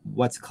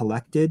what's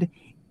collected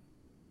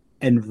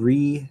and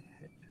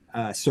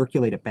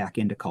circulate it back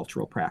into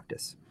cultural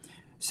practice.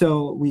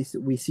 So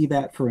we see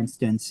that, for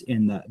instance,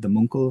 in the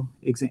Munkel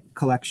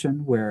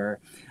collection, where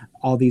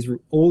all these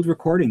old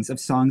recordings of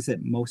songs that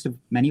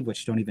many of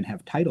which don't even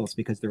have titles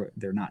because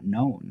they're not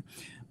known,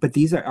 but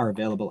these are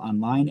available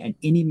online, and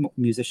any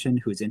musician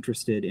who is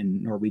interested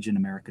in Norwegian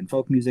American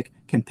folk music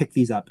can pick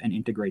these up and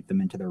integrate them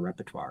into their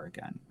repertoire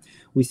again.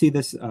 We see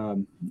this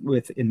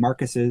in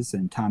Marcus's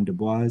and Tom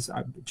Dubois'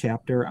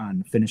 chapter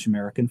on Finnish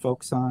American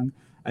folk song.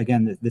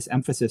 Again, this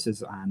emphasis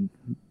is on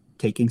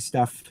taking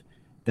stuff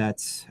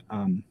that's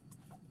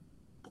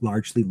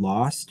largely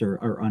lost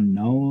or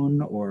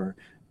unknown or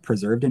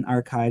preserved in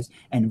archives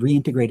and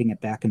reintegrating it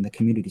back in the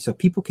community, so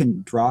people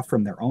can draw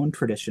from their own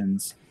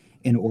traditions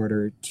in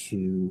order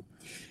to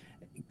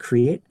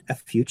create a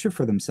future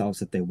for themselves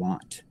that they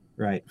want,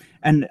 right?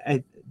 And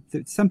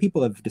some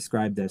people have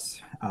described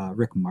this,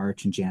 Rick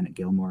March and Janet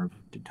Gilmore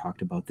have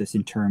talked about this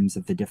in terms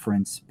of the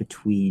difference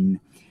between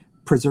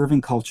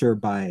preserving culture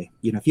by,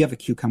 if you have a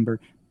cucumber,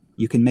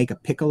 you can make a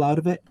pickle out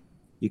of it,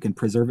 you can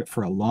preserve it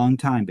for a long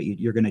time, but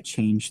you're going to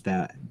change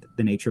the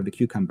nature of the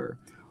cucumber.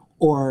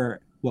 Or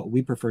what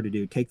we prefer to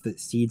do, take the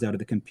seeds out of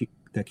the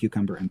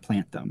cucumber and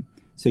plant them.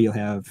 So you'll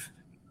have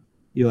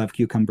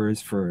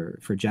cucumbers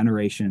for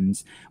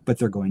generations, but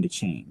they're going to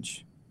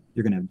change.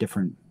 You're going to have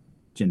different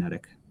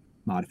genetic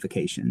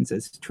modifications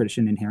as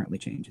tradition inherently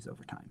changes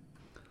over time.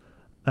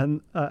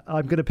 And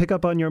I'm going to pick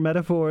up on your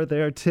metaphor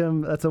there,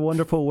 Tim. That's a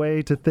wonderful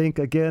way to think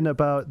again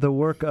about the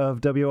work of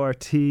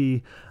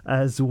WRT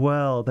as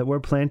well, that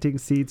we're planting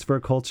seeds for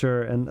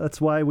culture. And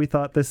that's why we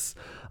thought this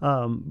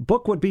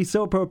book would be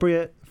so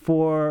appropriate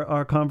for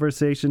our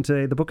conversation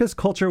today. The book is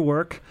Culture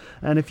Work,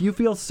 and if you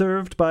feel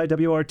served by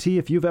WRT,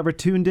 if you've ever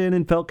tuned in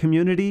and felt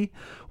community,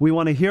 we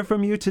want to hear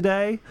from you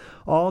today.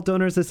 All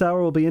donors this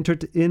hour will be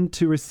entered in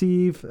to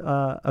receive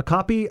a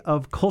copy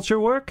of Culture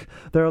Work.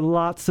 There are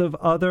lots of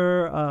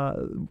other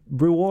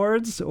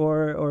rewards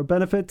or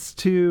benefits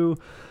to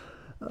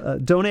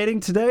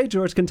donating today.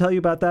 George can tell you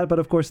about that, but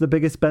of course the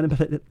biggest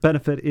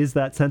benefit is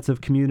that sense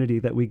of community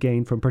that we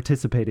gain from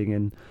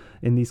participating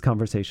in these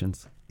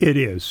conversations. It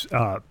is,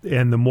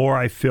 and the more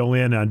I fill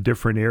in on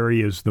different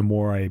areas, the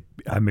more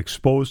I'm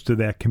exposed to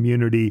that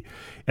community.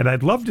 And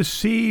I'd love to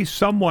see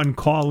someone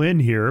call in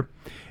here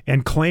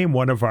and claim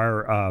one of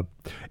our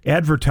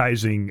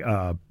advertising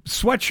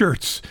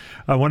sweatshirts,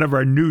 one of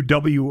our new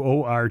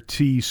WORT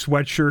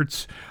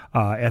sweatshirts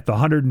at the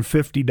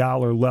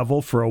 $150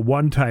 level for a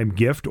one-time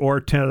gift,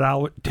 or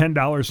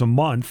 $10 a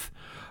month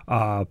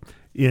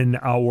in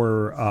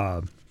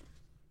our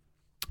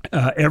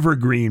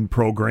Evergreen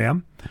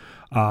program.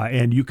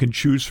 And you can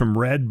choose from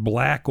red,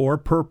 black, or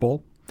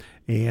purple.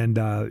 And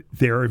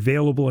they're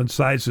available in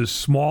sizes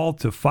small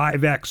to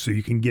 5X, so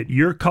you can get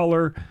your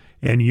color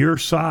and your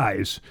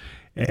size.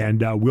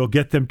 And we'll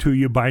get them to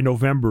you by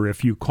November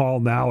if you call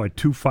now at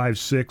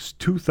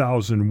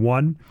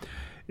 256-2001,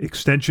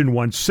 extension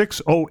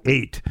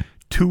 1608,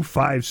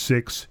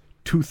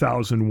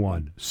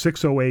 256-2001,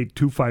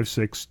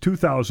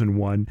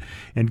 608-256-2001.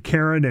 And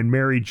Karen and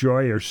Mary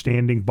Joy are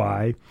standing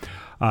by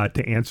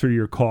to answer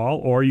your call,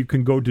 or you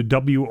can go to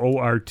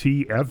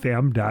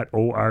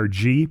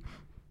WORTFM.org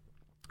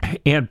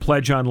and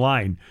pledge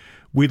online.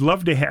 We'd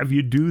love to have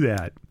you do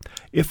that.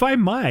 If I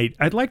might,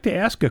 I'd like to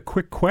ask a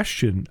quick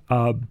question.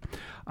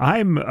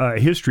 I'm a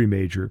history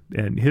major,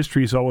 and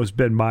history's always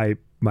been my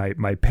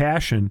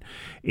passion.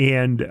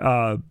 And,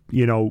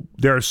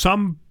 there are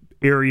some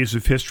areas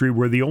of history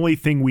where the only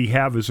thing we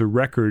have as a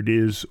record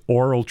is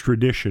oral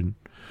tradition.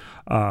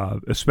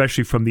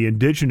 Especially from the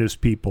indigenous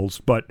peoples,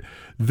 but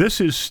this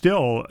is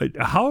still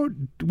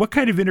what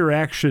kind of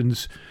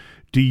interactions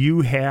do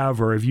you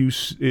have, or have you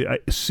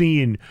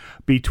seen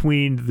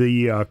between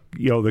the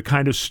the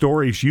kind of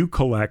stories you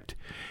collect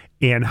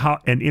and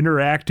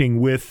interacting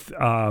with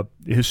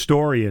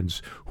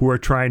historians who are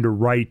trying to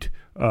write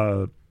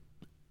a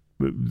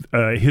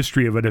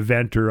history of an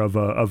event or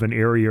of an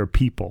area or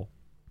people?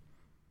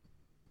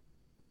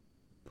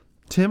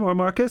 Tim or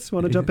Marcus,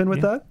 want to jump in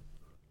with that?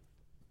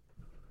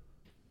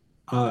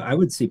 I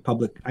would see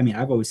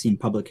I've always seen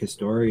public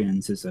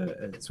historians as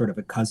a sort of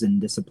a cousin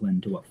discipline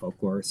to what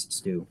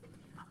folklorists do.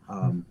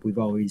 We've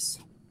always,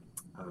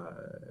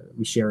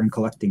 we share in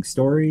collecting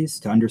stories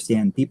to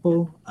understand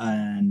people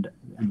and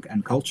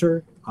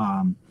culture.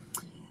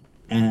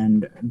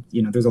 And,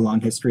 there's a long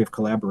history of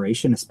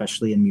collaboration,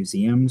 especially in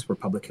museums where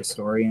public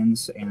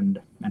historians and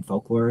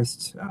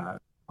folklorists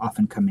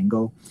often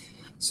commingle.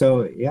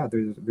 So, yeah,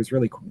 there's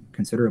really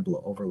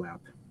considerable overlap.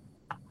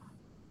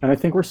 And I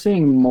think we're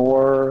seeing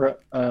more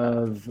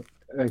of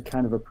a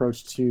kind of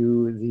approach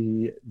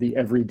to the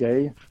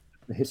everyday,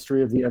 the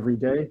history of the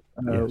everyday,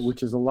 yes,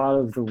 which is a lot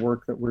of the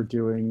work that we're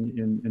doing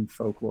in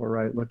folklore,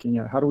 right? Looking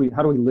at how do we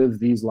live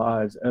these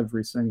lives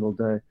every single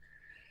day.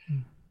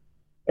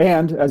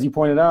 And as you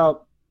pointed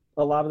out,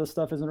 a lot of the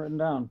stuff isn't written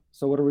down.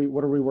 So what are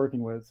we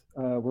working with?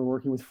 We're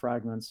working with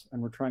fragments,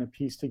 and we're trying to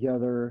piece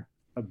together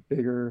a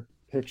bigger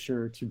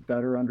picture to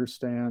better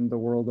understand the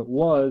world that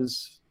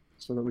was,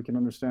 so that we can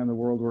understand the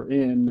world we're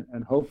in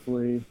and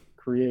hopefully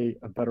create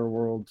a better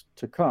world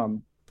to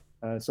come.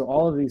 So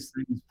all of these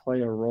things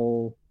play a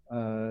role,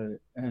 and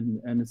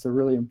and it's a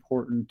really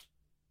important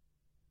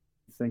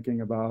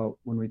thinking about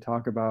when we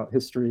talk about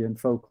history and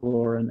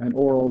folklore and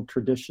oral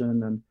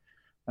tradition,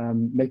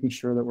 and making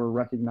sure that we're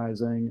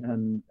recognizing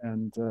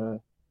and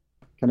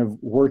kind of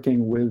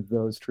working with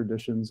those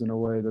traditions in a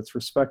way that's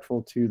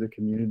respectful to the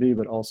community,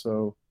 but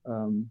also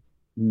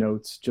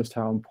notes just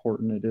how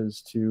important it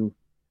is to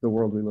the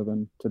world we live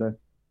in today.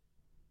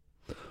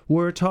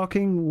 We're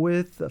talking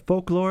with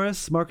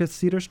folklorist Marcus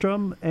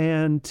Cederstrom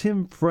and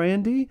Tim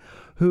Frandy,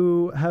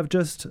 who have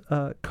just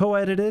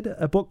co-edited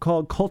a book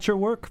called Culture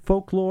Work,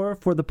 Folklore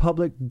for the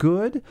Public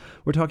Good.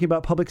 We're talking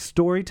about public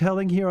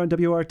storytelling here on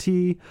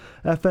WRT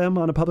FM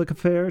on A Public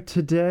Affair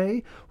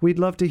today. We'd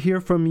love to hear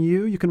from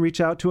you. You can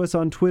reach out to us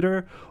on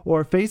Twitter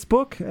or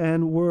Facebook,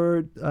 and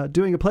we're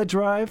doing a pledge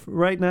drive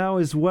right now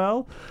as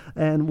well,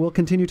 and we'll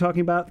continue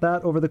talking about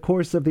that over the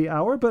course of the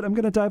hour. But I'm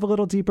going to dive a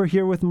little deeper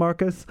here with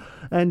Marcus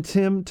and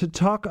Tim to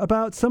talk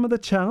about some of the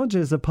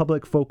challenges of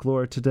public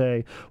folklore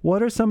today.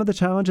 What are some of the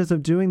challenges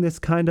of doing this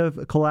kind of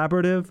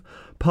collaborative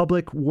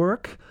public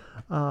work?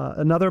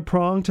 Another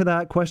prong to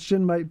that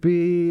question might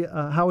be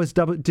how has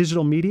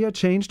digital media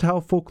changed how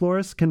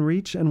folklorists can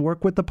reach and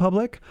work with the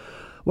public?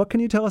 What can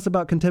you tell us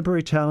about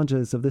contemporary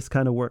challenges of this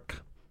kind of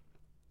work?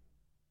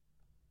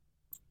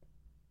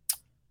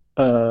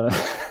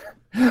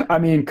 I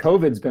mean,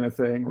 COVID's been a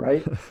thing,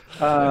 right?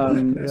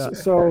 Yeah.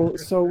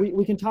 So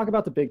we can talk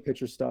about the big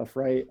picture stuff,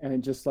 right?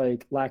 And just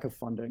like lack of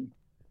funding.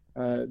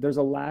 There's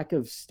a lack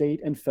of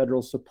state and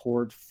federal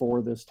support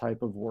for this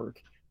type of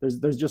work.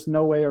 There's just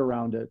no way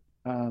around it,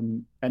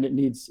 and it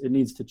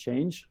needs to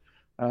change.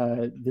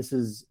 This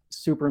is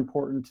super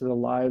important to the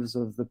lives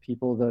of the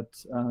people that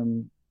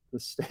the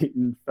state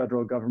and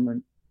federal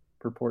government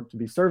purport to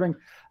be serving,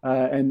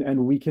 and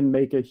we can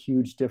make a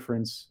huge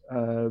difference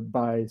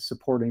by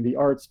supporting the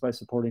arts, by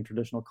supporting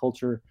traditional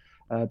culture,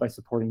 by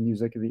supporting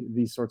music,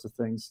 these sorts of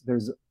things.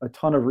 There's a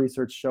ton of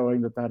research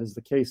showing that that is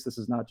the case. This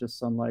is not just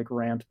some like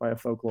rant by a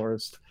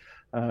folklorist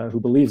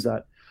who believes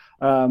that.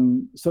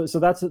 So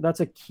that's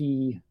a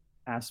key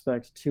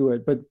aspect to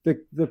it. But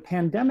the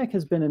pandemic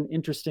has been an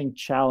interesting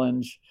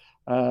challenge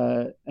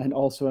and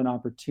also an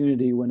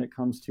opportunity when it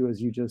comes to,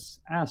 as you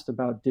just asked,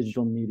 about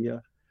digital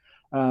media.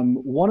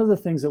 One of the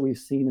things that we've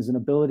seen is an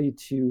ability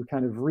to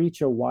kind of reach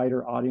a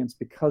wider audience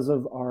because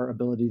of our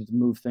ability to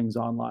move things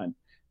online.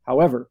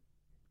 However,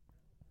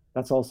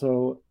 that's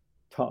also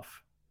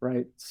tough,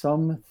 right?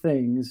 Some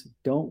things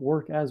don't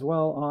work as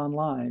well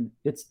online.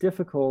 It's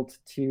difficult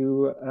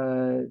to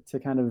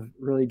kind of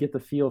really get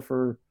the feel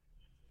for,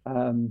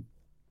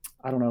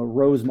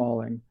 rose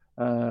mauling,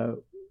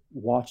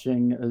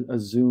 watching a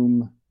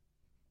Zoom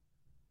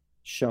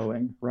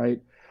showing,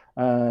 right?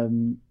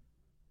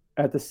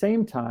 At the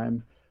same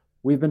time,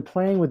 we've been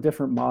playing with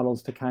different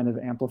models to kind of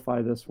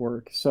amplify this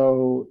work.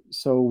 So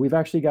we've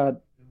actually got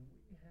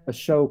a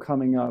show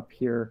coming up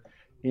here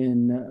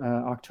in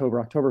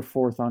October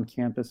 4th on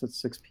campus at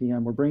 6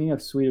 p.m. We're bringing a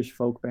Swedish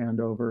folk band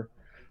over.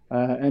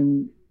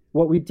 And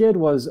what we did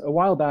was, a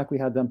while back, we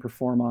had them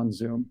perform on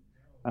Zoom.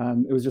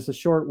 It was just a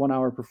short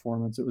 1-hour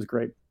performance. It was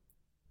great.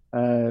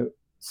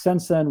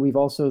 Since then, we've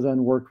also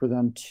then worked with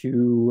them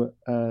to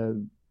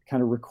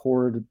kind of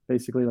record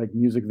basically like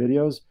music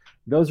videos.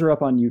 Those are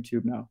up on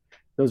YouTube now.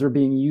 Those are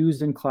being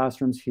used in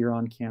classrooms here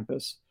on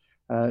campus,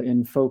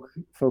 in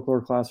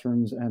folklore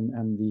classrooms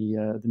and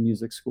the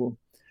music school.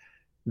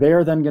 They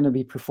are then going to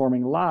be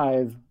performing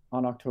live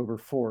on October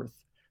 4th.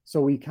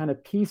 So we kind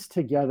of piece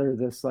together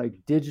this like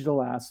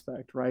digital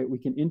aspect, right? We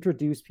can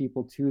introduce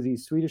people to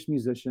these Swedish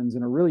musicians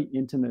in a really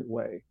intimate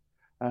way.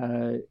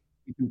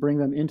 You can bring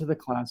them into the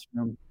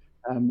classroom.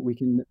 We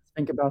can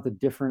think about the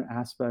different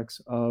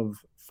aspects of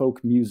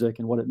folk music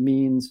and what it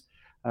means,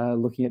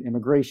 looking at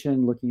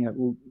immigration, looking at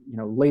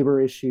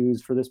labor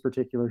issues for this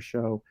particular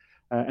show.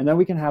 And then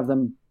we can have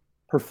them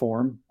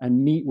perform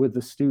and meet with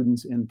the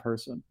students in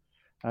person.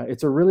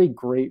 It's a really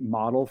great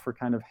model for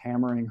kind of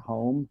hammering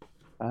home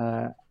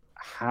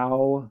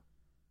how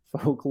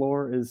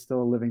folklore is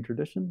still a living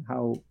tradition,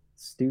 how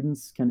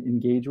students can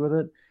engage with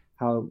it,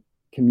 how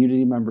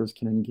community members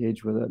can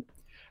engage with it.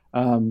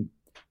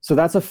 So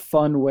that's a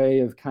fun way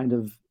of kind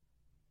of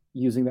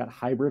using that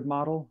hybrid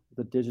model,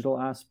 the digital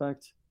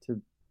aspect, to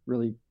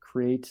really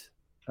create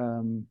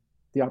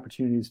the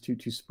opportunities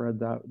to spread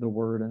the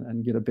word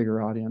and get a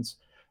bigger audience,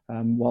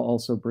 while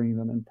also bringing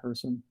them in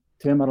person.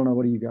 Tim, I don't know,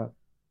 what do you got?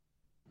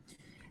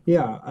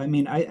 Yeah, I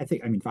mean, I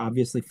think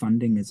obviously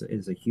funding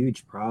is a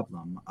huge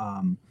problem.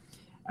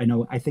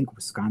 I think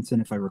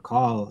Wisconsin, if I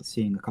recall,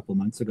 seeing a couple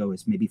months ago,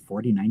 is maybe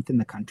 49th in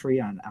the country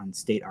on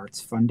state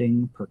arts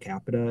funding per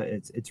capita.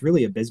 It's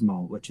really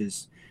abysmal, which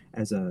is,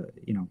 as a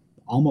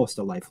almost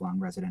a lifelong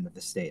resident of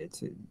the state,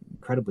 it's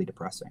incredibly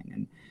depressing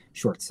and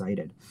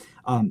short-sighted.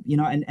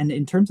 And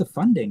in terms of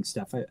funding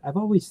stuff, I've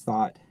always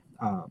thought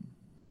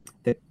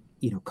that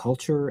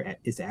culture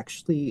is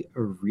actually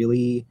a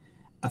really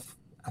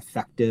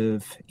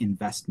effective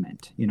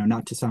investment.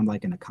 Not to sound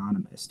like an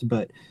economist,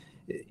 but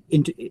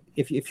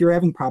if you're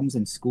having problems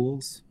in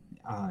schools,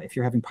 if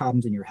you're having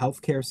problems in your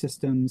healthcare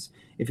systems,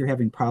 if you're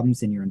having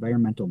problems in your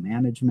environmental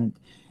management,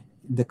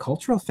 the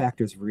cultural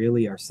factors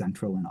really are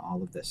central in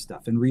all of this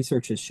stuff. And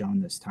research has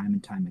shown this time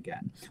and time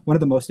again. One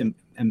of the most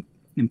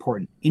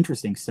important,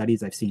 interesting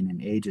studies I've seen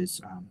in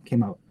ages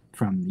came out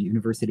from the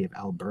University of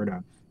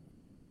Alberta,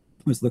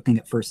 was looking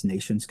at First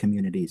Nations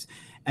communities.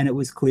 And it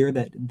was clear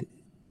that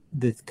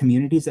the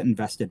communities that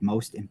invested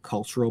most in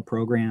cultural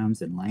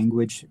programs and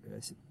language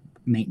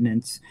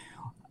maintenance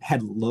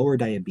had lower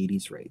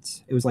diabetes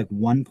rates. It was like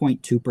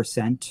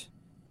 1.2%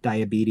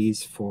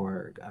 diabetes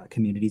for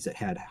communities that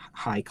had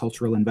high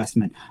cultural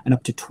investment, and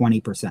up to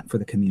 20% for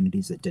the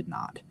communities that did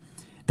not.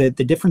 The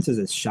differences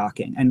is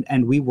shocking,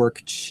 and we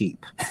work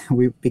cheap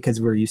because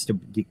we're used to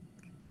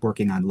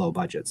working on low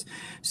budgets.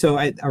 So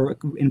our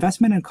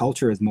investment in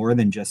culture is more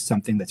than just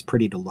something that's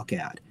pretty to look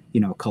at,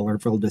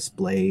 colorful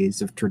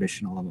displays of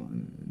traditional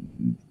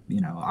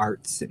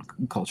arts and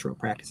cultural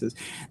practices.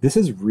 This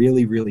is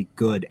really, really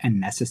good and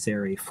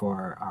necessary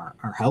for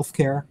our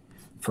healthcare,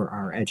 for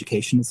our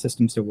educational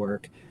systems to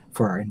work,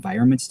 for our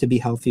environments to be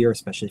healthier,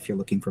 especially if you're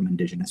looking from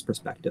indigenous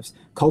perspectives.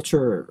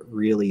 Culture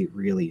really,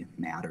 really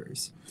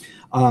matters.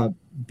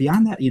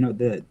 Beyond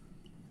that,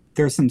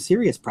 there's some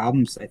serious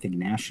problems, I think,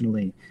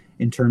 nationally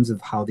in terms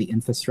of how the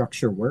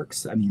infrastructure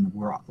works. I mean,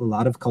 a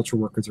lot of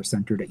cultural workers are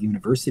centered at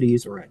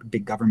universities or at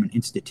big government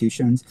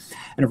institutions,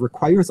 and it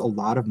requires a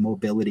lot of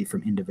mobility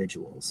from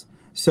individuals.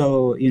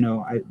 So,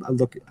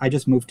 I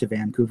just moved to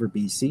Vancouver,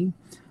 BC,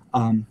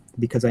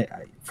 because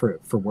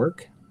for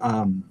work,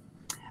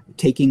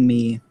 taking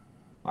me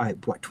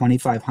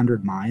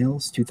 2,500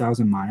 miles,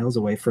 2,000 miles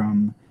away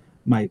from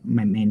my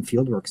main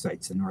fieldwork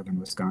sites in northern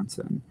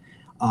Wisconsin.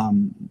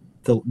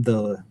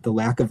 The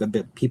lack of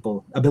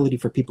ability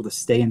for people to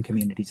stay in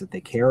communities that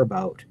they care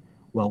about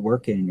while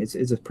working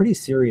is a pretty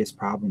serious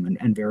problem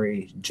and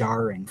very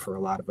jarring for a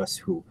lot of us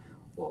who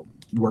will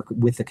work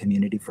with the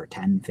community for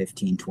 10,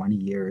 15, 20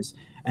 years,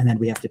 and then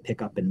we have to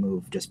pick up and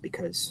move just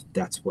because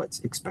that's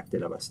what's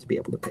expected of us to be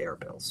able to pay our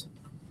bills.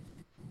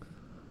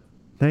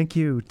 Thank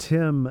you,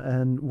 Tim.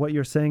 And what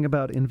you're saying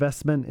about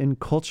investment in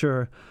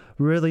culture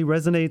really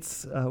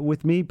resonates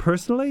with me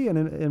personally, and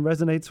it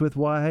resonates with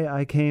why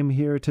I came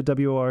here to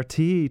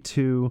WORT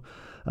to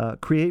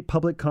create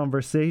public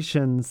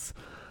conversations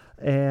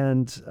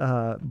and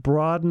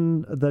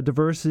broaden the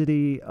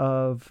diversity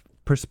of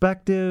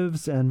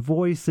perspectives and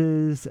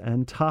voices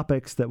and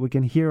topics that we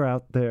can hear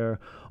out there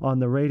on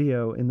the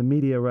radio, in the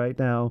media right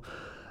now.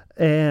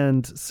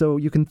 And so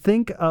you can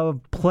think of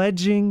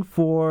pledging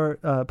to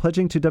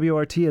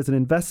WORT as an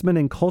investment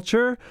in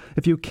culture.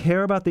 If you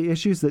care about the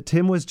issues that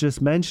Tim was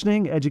just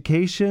mentioning,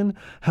 education,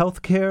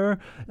 healthcare,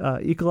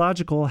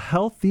 ecological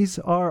health, these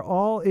are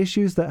all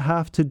issues that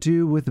have to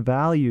do with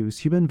values,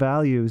 human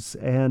values.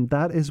 And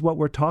that is what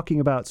we're talking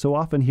about so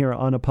often here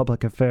on A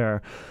Public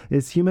Affair,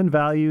 is human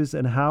values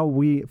and how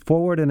we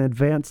forward and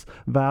advance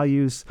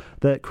values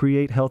that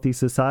create healthy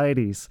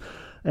societies.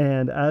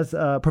 And as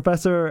a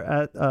professor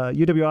at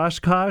UW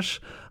Oshkosh,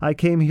 I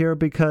came here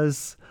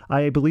because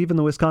I believe in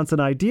the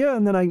Wisconsin idea.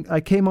 And then I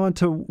came on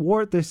to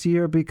WORT this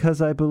year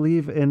because I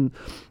believe in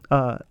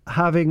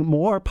having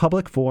more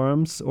public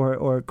forums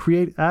or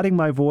adding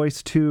my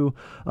voice to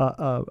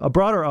a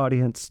broader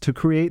audience to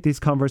create these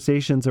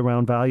conversations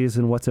around values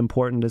and what's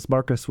important, as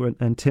Marcus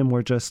and Tim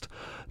were just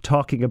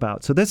talking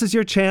about. So this is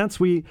your chance.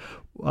 We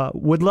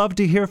would love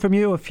to hear from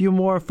you. A few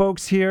more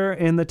folks here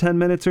in the 10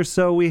 minutes or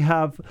so we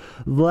have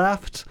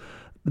left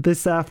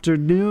this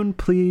afternoon.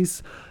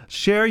 Please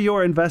share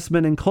your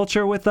investment in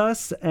culture with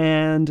us.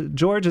 And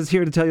George is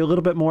here to tell you a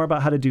little bit more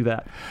about how to do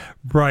that.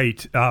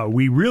 Right.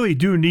 We really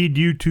do need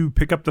you to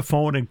pick up the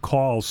phone and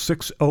call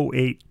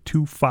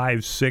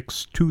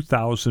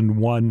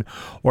 608-256-2001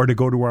 or to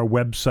go to our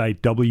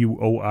website,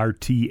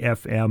 wortfm.org.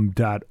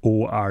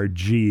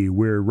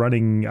 We're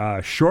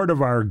running short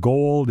of our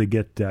goal to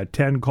get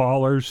 10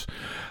 callers.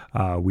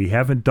 We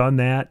haven't done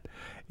that.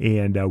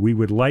 And we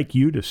would like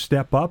you to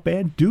step up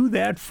and do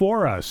that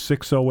for us,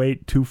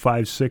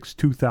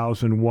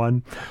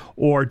 608-256-2001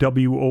 or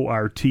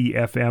wortfm.org.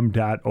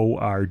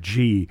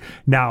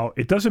 Now,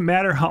 it doesn't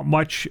matter how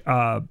much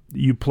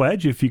you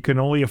pledge. If you can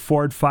only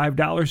afford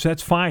 $5,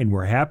 that's fine.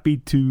 We're happy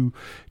to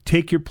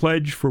take your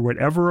pledge for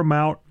whatever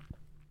amount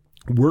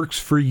works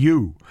for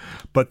you.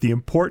 But the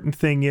important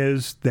thing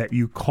is that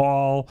you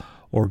call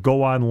or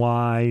go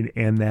online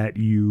and that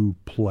you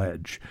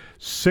pledge.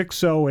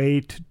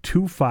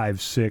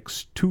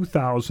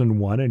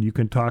 608-256-2001, and you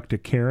can talk to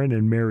Karen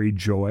and Mary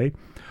Joy,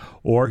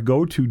 or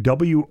go to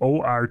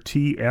wortfm.org.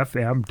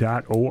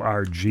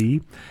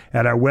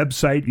 At our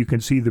website, you can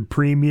see the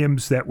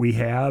premiums that we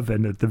have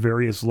and at the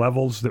various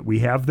levels that we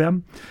have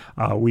them.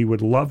 We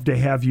would love to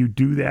have you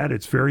do that.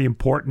 It's very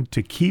important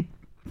to keep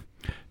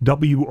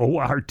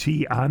WORT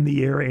on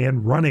the air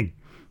and running.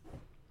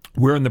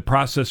 We're in the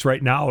process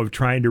right now of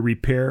trying to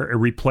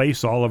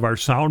replace all of our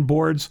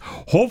soundboards.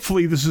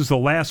 Hopefully, this is the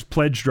last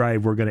pledge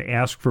drive we're going to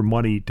ask for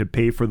money to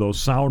pay for those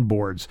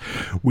soundboards.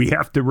 We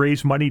have to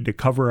raise money to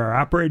cover our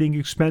operating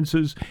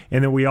expenses,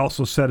 and then we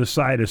also set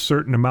aside a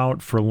certain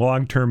amount for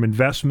long-term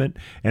investment,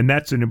 and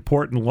that's an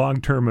important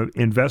long-term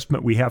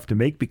investment we have to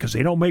make because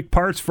they don't make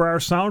parts for our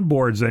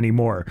soundboards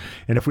anymore.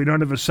 And if we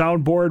don't have a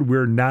soundboard,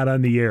 we're not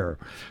on the air.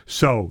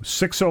 So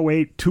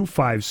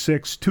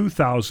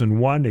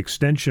 608-256-2001,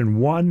 extension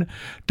 1,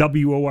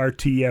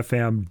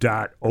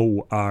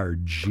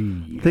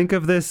 WORTFM.org. Think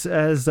of this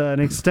as an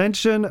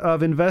extension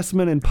of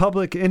investment in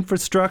public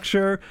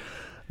infrastructure.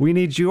 We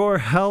need your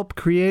help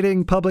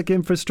creating public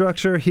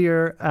infrastructure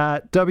here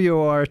at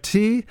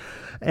WORT.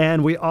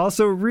 And we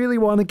also really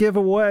want to give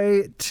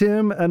away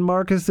Tim and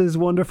Marcus's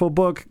wonderful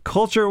book,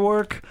 Culture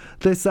Work,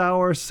 this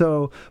hour.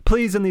 So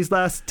please, in these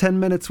last 10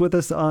 minutes with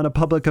us on A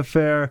Public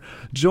Affair,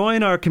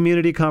 join our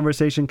community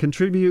conversation,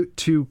 contribute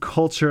to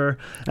culture.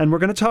 And we're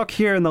going to talk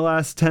here in the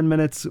last 10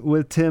 minutes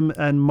with Tim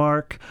and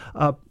Marcus,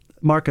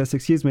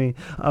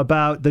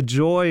 about the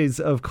joys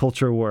of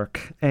culture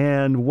work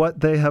and what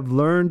they have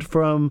learned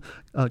from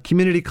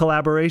community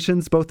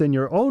collaborations, both in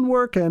your own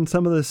work and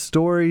some of the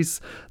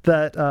stories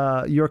that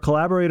your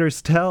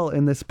collaborators tell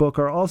in this book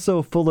are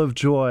also full of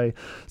joy.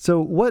 So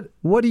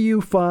what do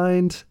you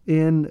find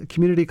in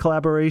community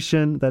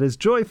collaboration that is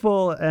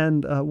joyful,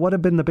 and what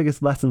have been the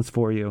biggest lessons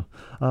for you?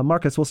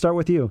 Marcus, we'll start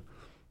with you.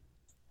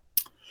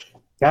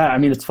 Yeah, I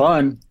mean, it's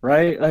fun,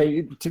 right?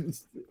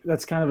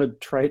 That's kind of a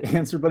trite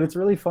answer, but it's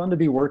really fun to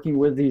be working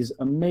with these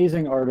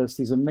amazing artists,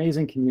 these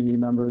amazing community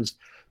members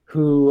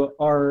who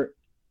are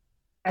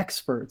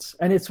experts.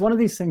 And it's one of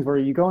these things where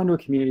you go into a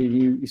community,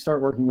 you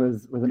start working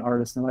with an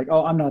artist, and they're like,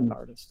 oh, I'm not an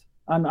artist.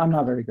 I'm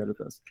not very good at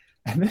this.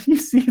 And then you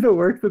see the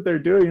work that they're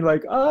doing, you're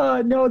like,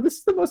 oh, no, this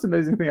is the most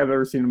amazing thing I've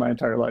ever seen in my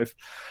entire life.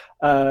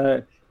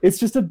 It's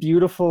just a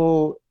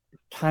beautiful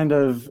kind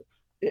of...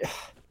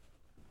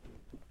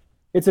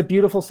 It's a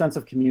beautiful sense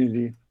of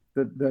community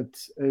that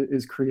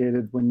is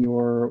created when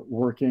you're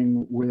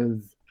working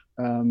with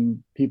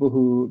people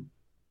who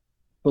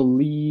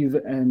believe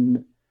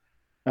and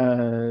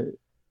kind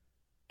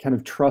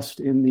of trust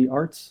in the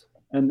arts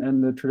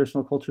and the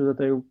traditional culture that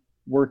they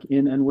work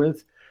in and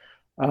with.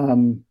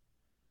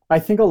 I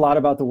think a lot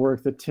about the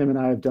work that Tim and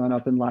I have done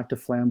up in Lac du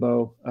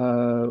Flambeau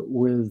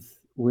with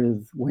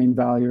Wayne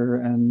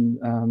Vallier and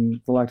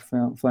the Lac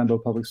du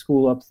Flambeau Public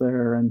School up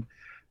there, and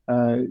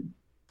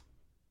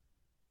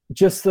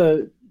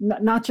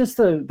not just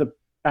the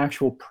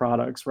actual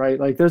products, right?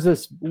 Like there's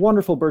this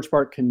wonderful birch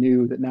bark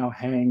canoe that now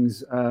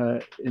hangs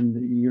in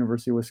the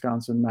University of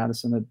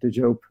Wisconsin-Madison at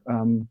DeJope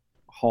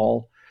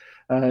Hall.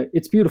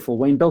 It's beautiful.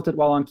 Wayne built it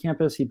while on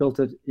campus. He built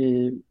it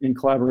in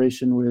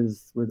collaboration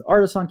with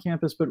artists on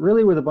campus, but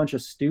really with a bunch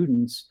of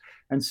students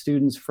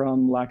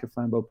from Lac du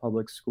Flambeau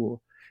Public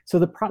School. So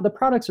the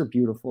products are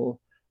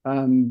beautiful,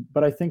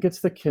 but I think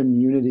it's the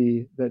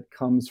community that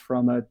comes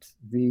from it.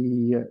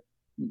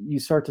 You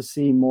start to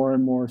see more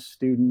and more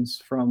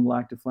students from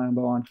Lac du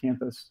Flambeau on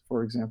campus,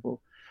 for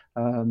example.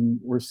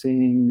 We're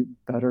seeing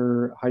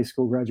better high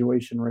school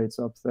graduation rates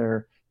up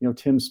there. You know,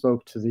 Tim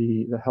spoke to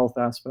the health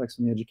aspects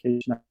and the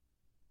education in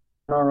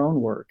our own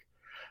work.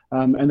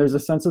 And there's a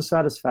sense of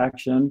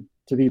satisfaction,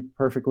 to be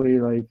perfectly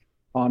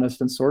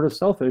honest and sort of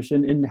selfish,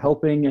 in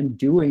helping and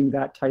doing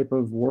that type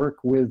of work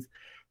with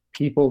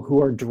people who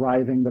are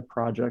driving the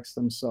projects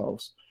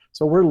themselves.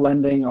 So we're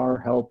lending our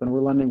help and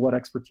we're lending what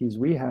expertise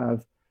we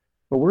have,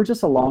 but we're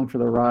just along for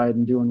the ride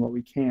and doing what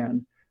we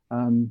can.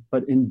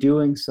 But in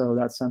doing so,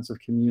 that sense of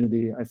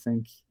community, I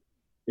think,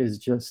 is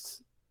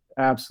just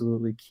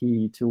absolutely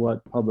key to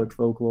what public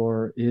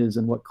folklore is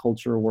and what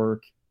culture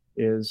work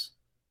is.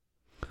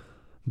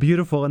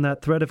 Beautiful. And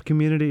that thread of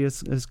community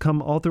has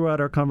come all throughout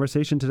our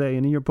conversation today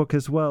and in your book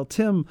as well.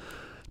 Tim,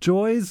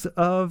 joys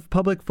of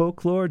public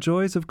folklore,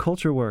 joys of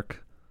culture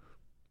work.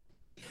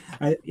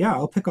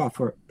 I'll pick up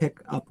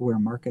where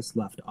Marcus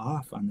left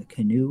off on the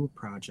canoe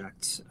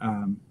project.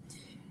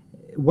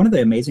 One of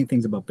the amazing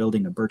things about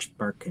building a birch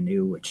bark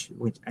canoe, which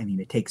I mean,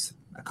 it takes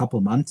a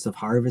couple months of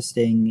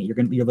harvesting.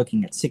 You're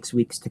looking at 6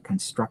 weeks to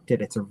construct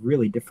it. It's a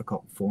really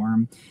difficult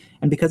form,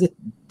 and because it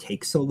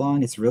takes so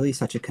long, it's really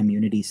such a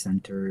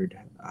community-centered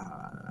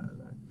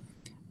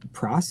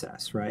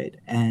process, right?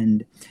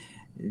 And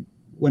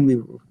when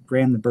we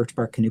ran the birch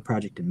bark canoe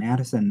project in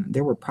Madison,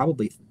 there were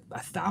probably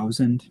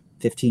 1,000,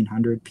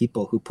 1,500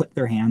 people who put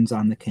their hands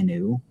on the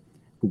canoe,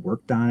 who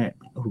worked on it,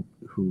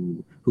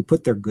 who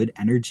put their good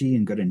energy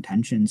and good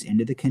intentions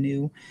into the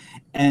canoe.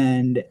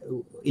 And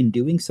in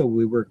doing so,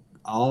 we were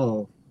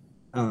all,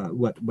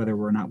 whether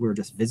or not we were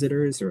just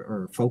visitors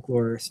or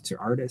folklorists or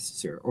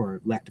artists or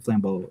Lac du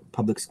Flambeau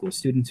public school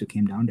students who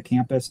came down to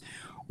campus,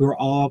 we were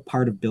all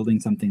part of building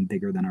something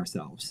bigger than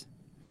ourselves.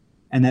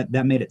 And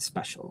that made it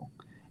special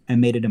and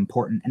made it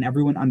important. And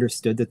everyone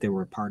understood that they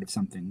were a part of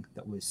something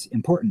that was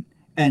important.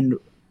 And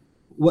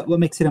what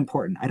makes it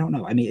important? I don't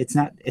know. I mean, it's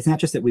not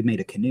just that we made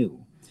a canoe.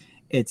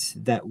 It's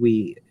that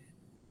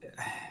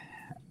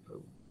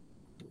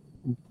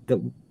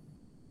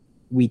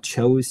we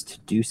chose to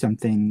do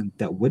something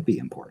that would be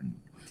important.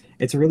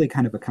 It's really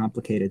kind of a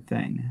complicated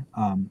thing.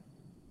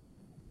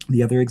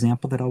 The other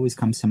example that always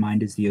comes to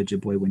mind is the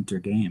Ojibwe Winter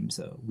Games,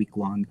 a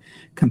week-long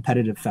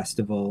competitive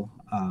festival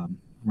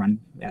run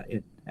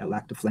at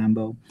Lac du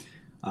Flambeau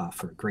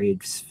for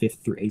grades 5th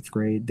through 8th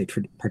grade. They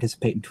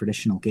participate in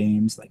traditional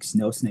games like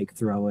snow snake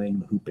throwing,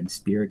 the hoop and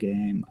spear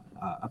game,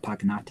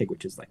 Apakaнаtig,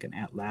 which is like an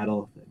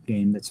atlatl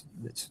game that's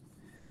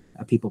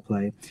people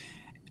play.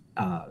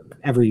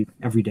 Every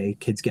day,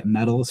 kids get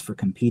medals for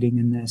competing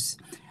in this.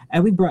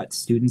 And we brought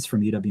students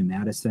from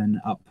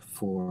UW-Madison up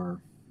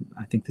for,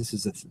 I think this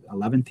is the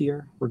 11th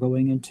year we're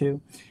going into.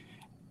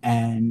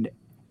 And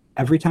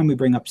every time we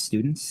bring up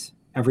students,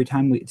 every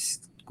time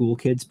school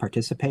kids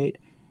participate,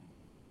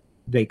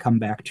 they come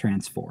back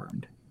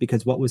transformed,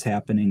 because what was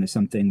happening is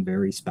something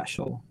very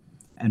special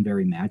and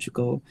very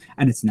magical.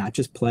 And it's not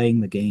just playing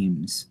the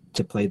games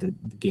to play the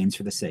games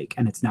for the sake.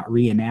 And it's not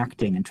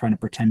reenacting and trying to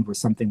pretend we're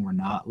something we're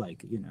not,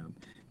 like,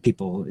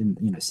 people in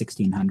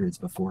 1600s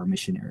before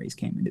missionaries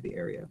came into the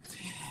area.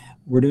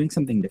 We're doing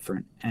something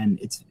different, and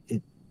it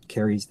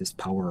carries this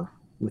power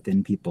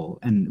within people.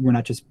 And we're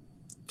not just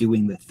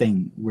doing the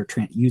thing, we're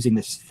using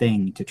this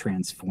thing to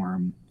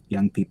transform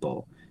young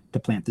people, to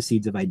plant the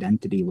seeds of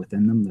identity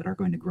within them that are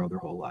going to grow their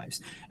whole lives.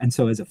 And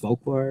so as a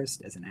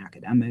folklorist, as an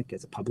academic,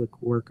 as a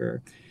public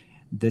worker,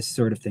 this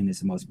sort of thing is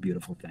the most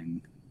beautiful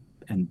thing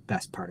and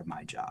best part of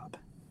my job.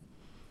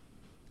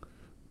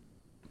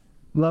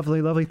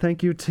 Lovely, lovely.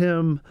 Thank you,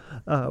 Tim.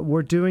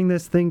 We're doing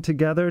this thing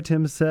together,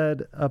 Tim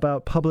said,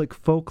 about public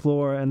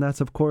folklore, and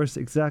that's, of course,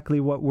 exactly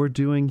what we're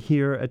doing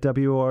here at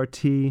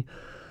WORT.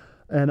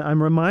 And I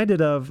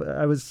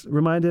was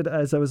reminded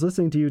as I was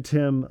listening to you,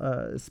 Tim,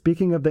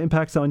 speaking of the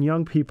impacts on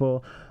young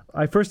people,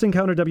 I first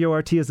encountered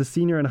WORT as a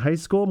senior in high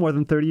school more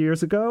than 30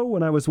 years ago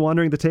when I was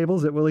wandering the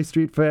tables at Willie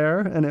Street Fair,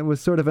 and it was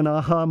sort of an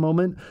aha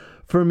moment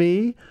for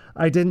me.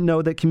 I didn't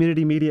know that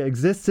community media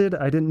existed.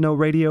 I didn't know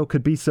radio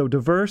could be so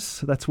diverse.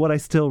 That's what I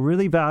still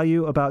really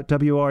value about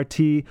WORT.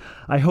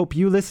 I hope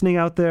you listening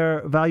out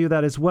there value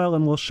that as well,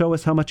 and will show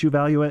us how much you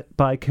value it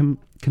by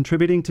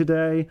contributing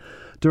today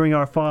during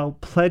our fall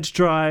pledge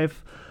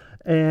drive,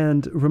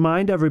 and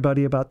remind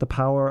everybody about the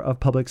power of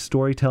public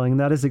storytelling.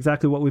 That is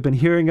exactly what we've been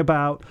hearing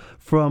about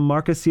from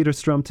Marcus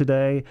Cederstrom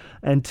today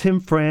and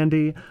Tim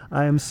Frandy.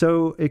 I am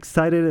so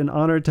excited and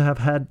honored to have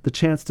had the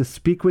chance to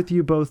speak with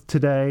you both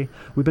today.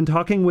 We've been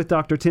talking with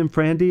Dr. Tim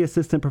Frandy,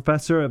 Assistant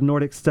Professor of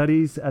Nordic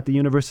Studies at the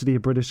University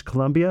of British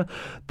Columbia.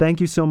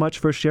 Thank you so much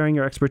for sharing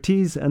your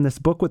expertise and this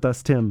book with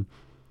us, Tim.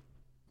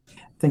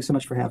 Thanks so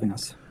much for having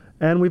us.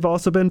 And we've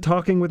also been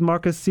talking with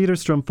Marcus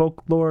Cederstrom,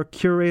 folklore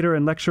curator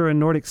and lecturer in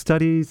Nordic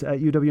Studies at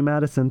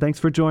UW-Madison. Thanks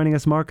for joining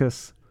us,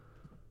 Marcus.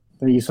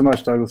 Thank you so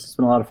much, Douglas. It's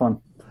been a lot of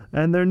fun.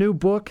 And their new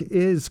book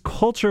is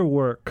Culture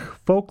Work,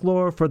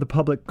 Folklore for the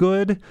Public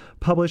Good,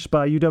 published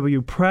by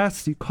UW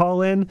Press. You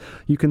call in.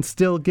 You can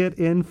still get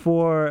in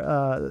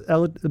for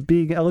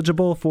being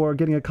eligible for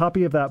getting a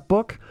copy of that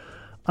book.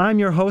 I'm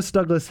your host,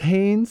 Douglas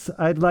Haynes.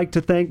 I'd like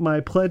to thank my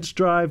Pledge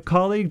Drive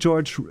colleague,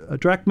 George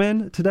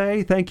Dreckman,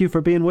 today. Thank you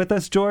for being with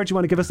us. George, you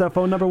want to give us that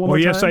phone number one more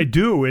time? Yes, I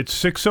do. It's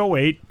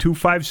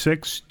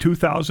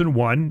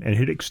 608-256-2001 and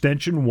hit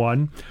extension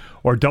 1,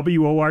 or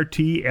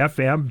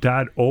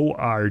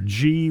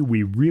WORTFM.org.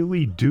 We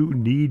really do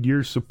need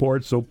your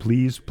support, so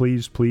please,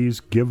 please, please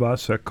give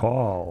us a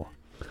call.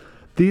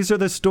 These are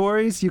the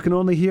stories you can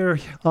only hear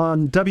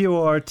on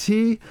WORT.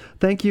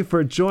 Thank you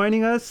for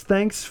joining us.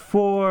 Thanks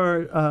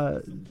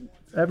for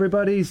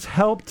everybody's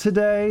help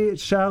today.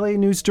 Shally,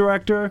 news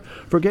director,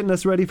 for getting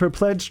us ready for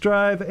Pledge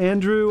Drive.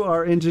 Andrew,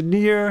 our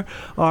engineer,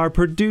 our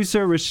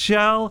producer,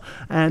 Rochelle,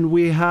 and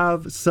we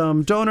have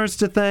some donors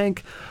to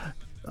thank.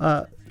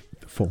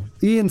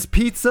 Ian's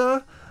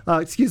Pizza.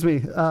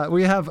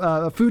 We have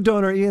a food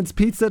donor, Ian's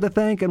Pizza, to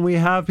thank, and we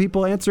have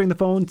people answering the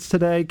phones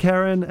today,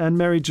 Karen and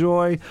Mary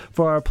Joy,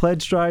 for our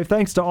pledge drive.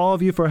 Thanks to all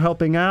of you for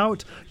helping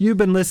out. You've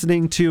been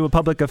listening to A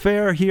Public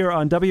Affair here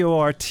on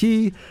WORT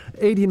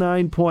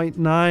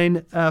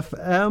 89.9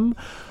 FM.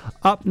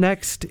 Up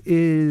next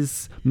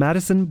is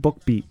Madison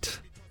Book Beat.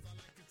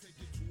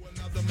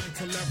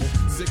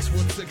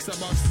 6'6"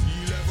 above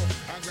sea level.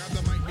 I grab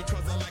the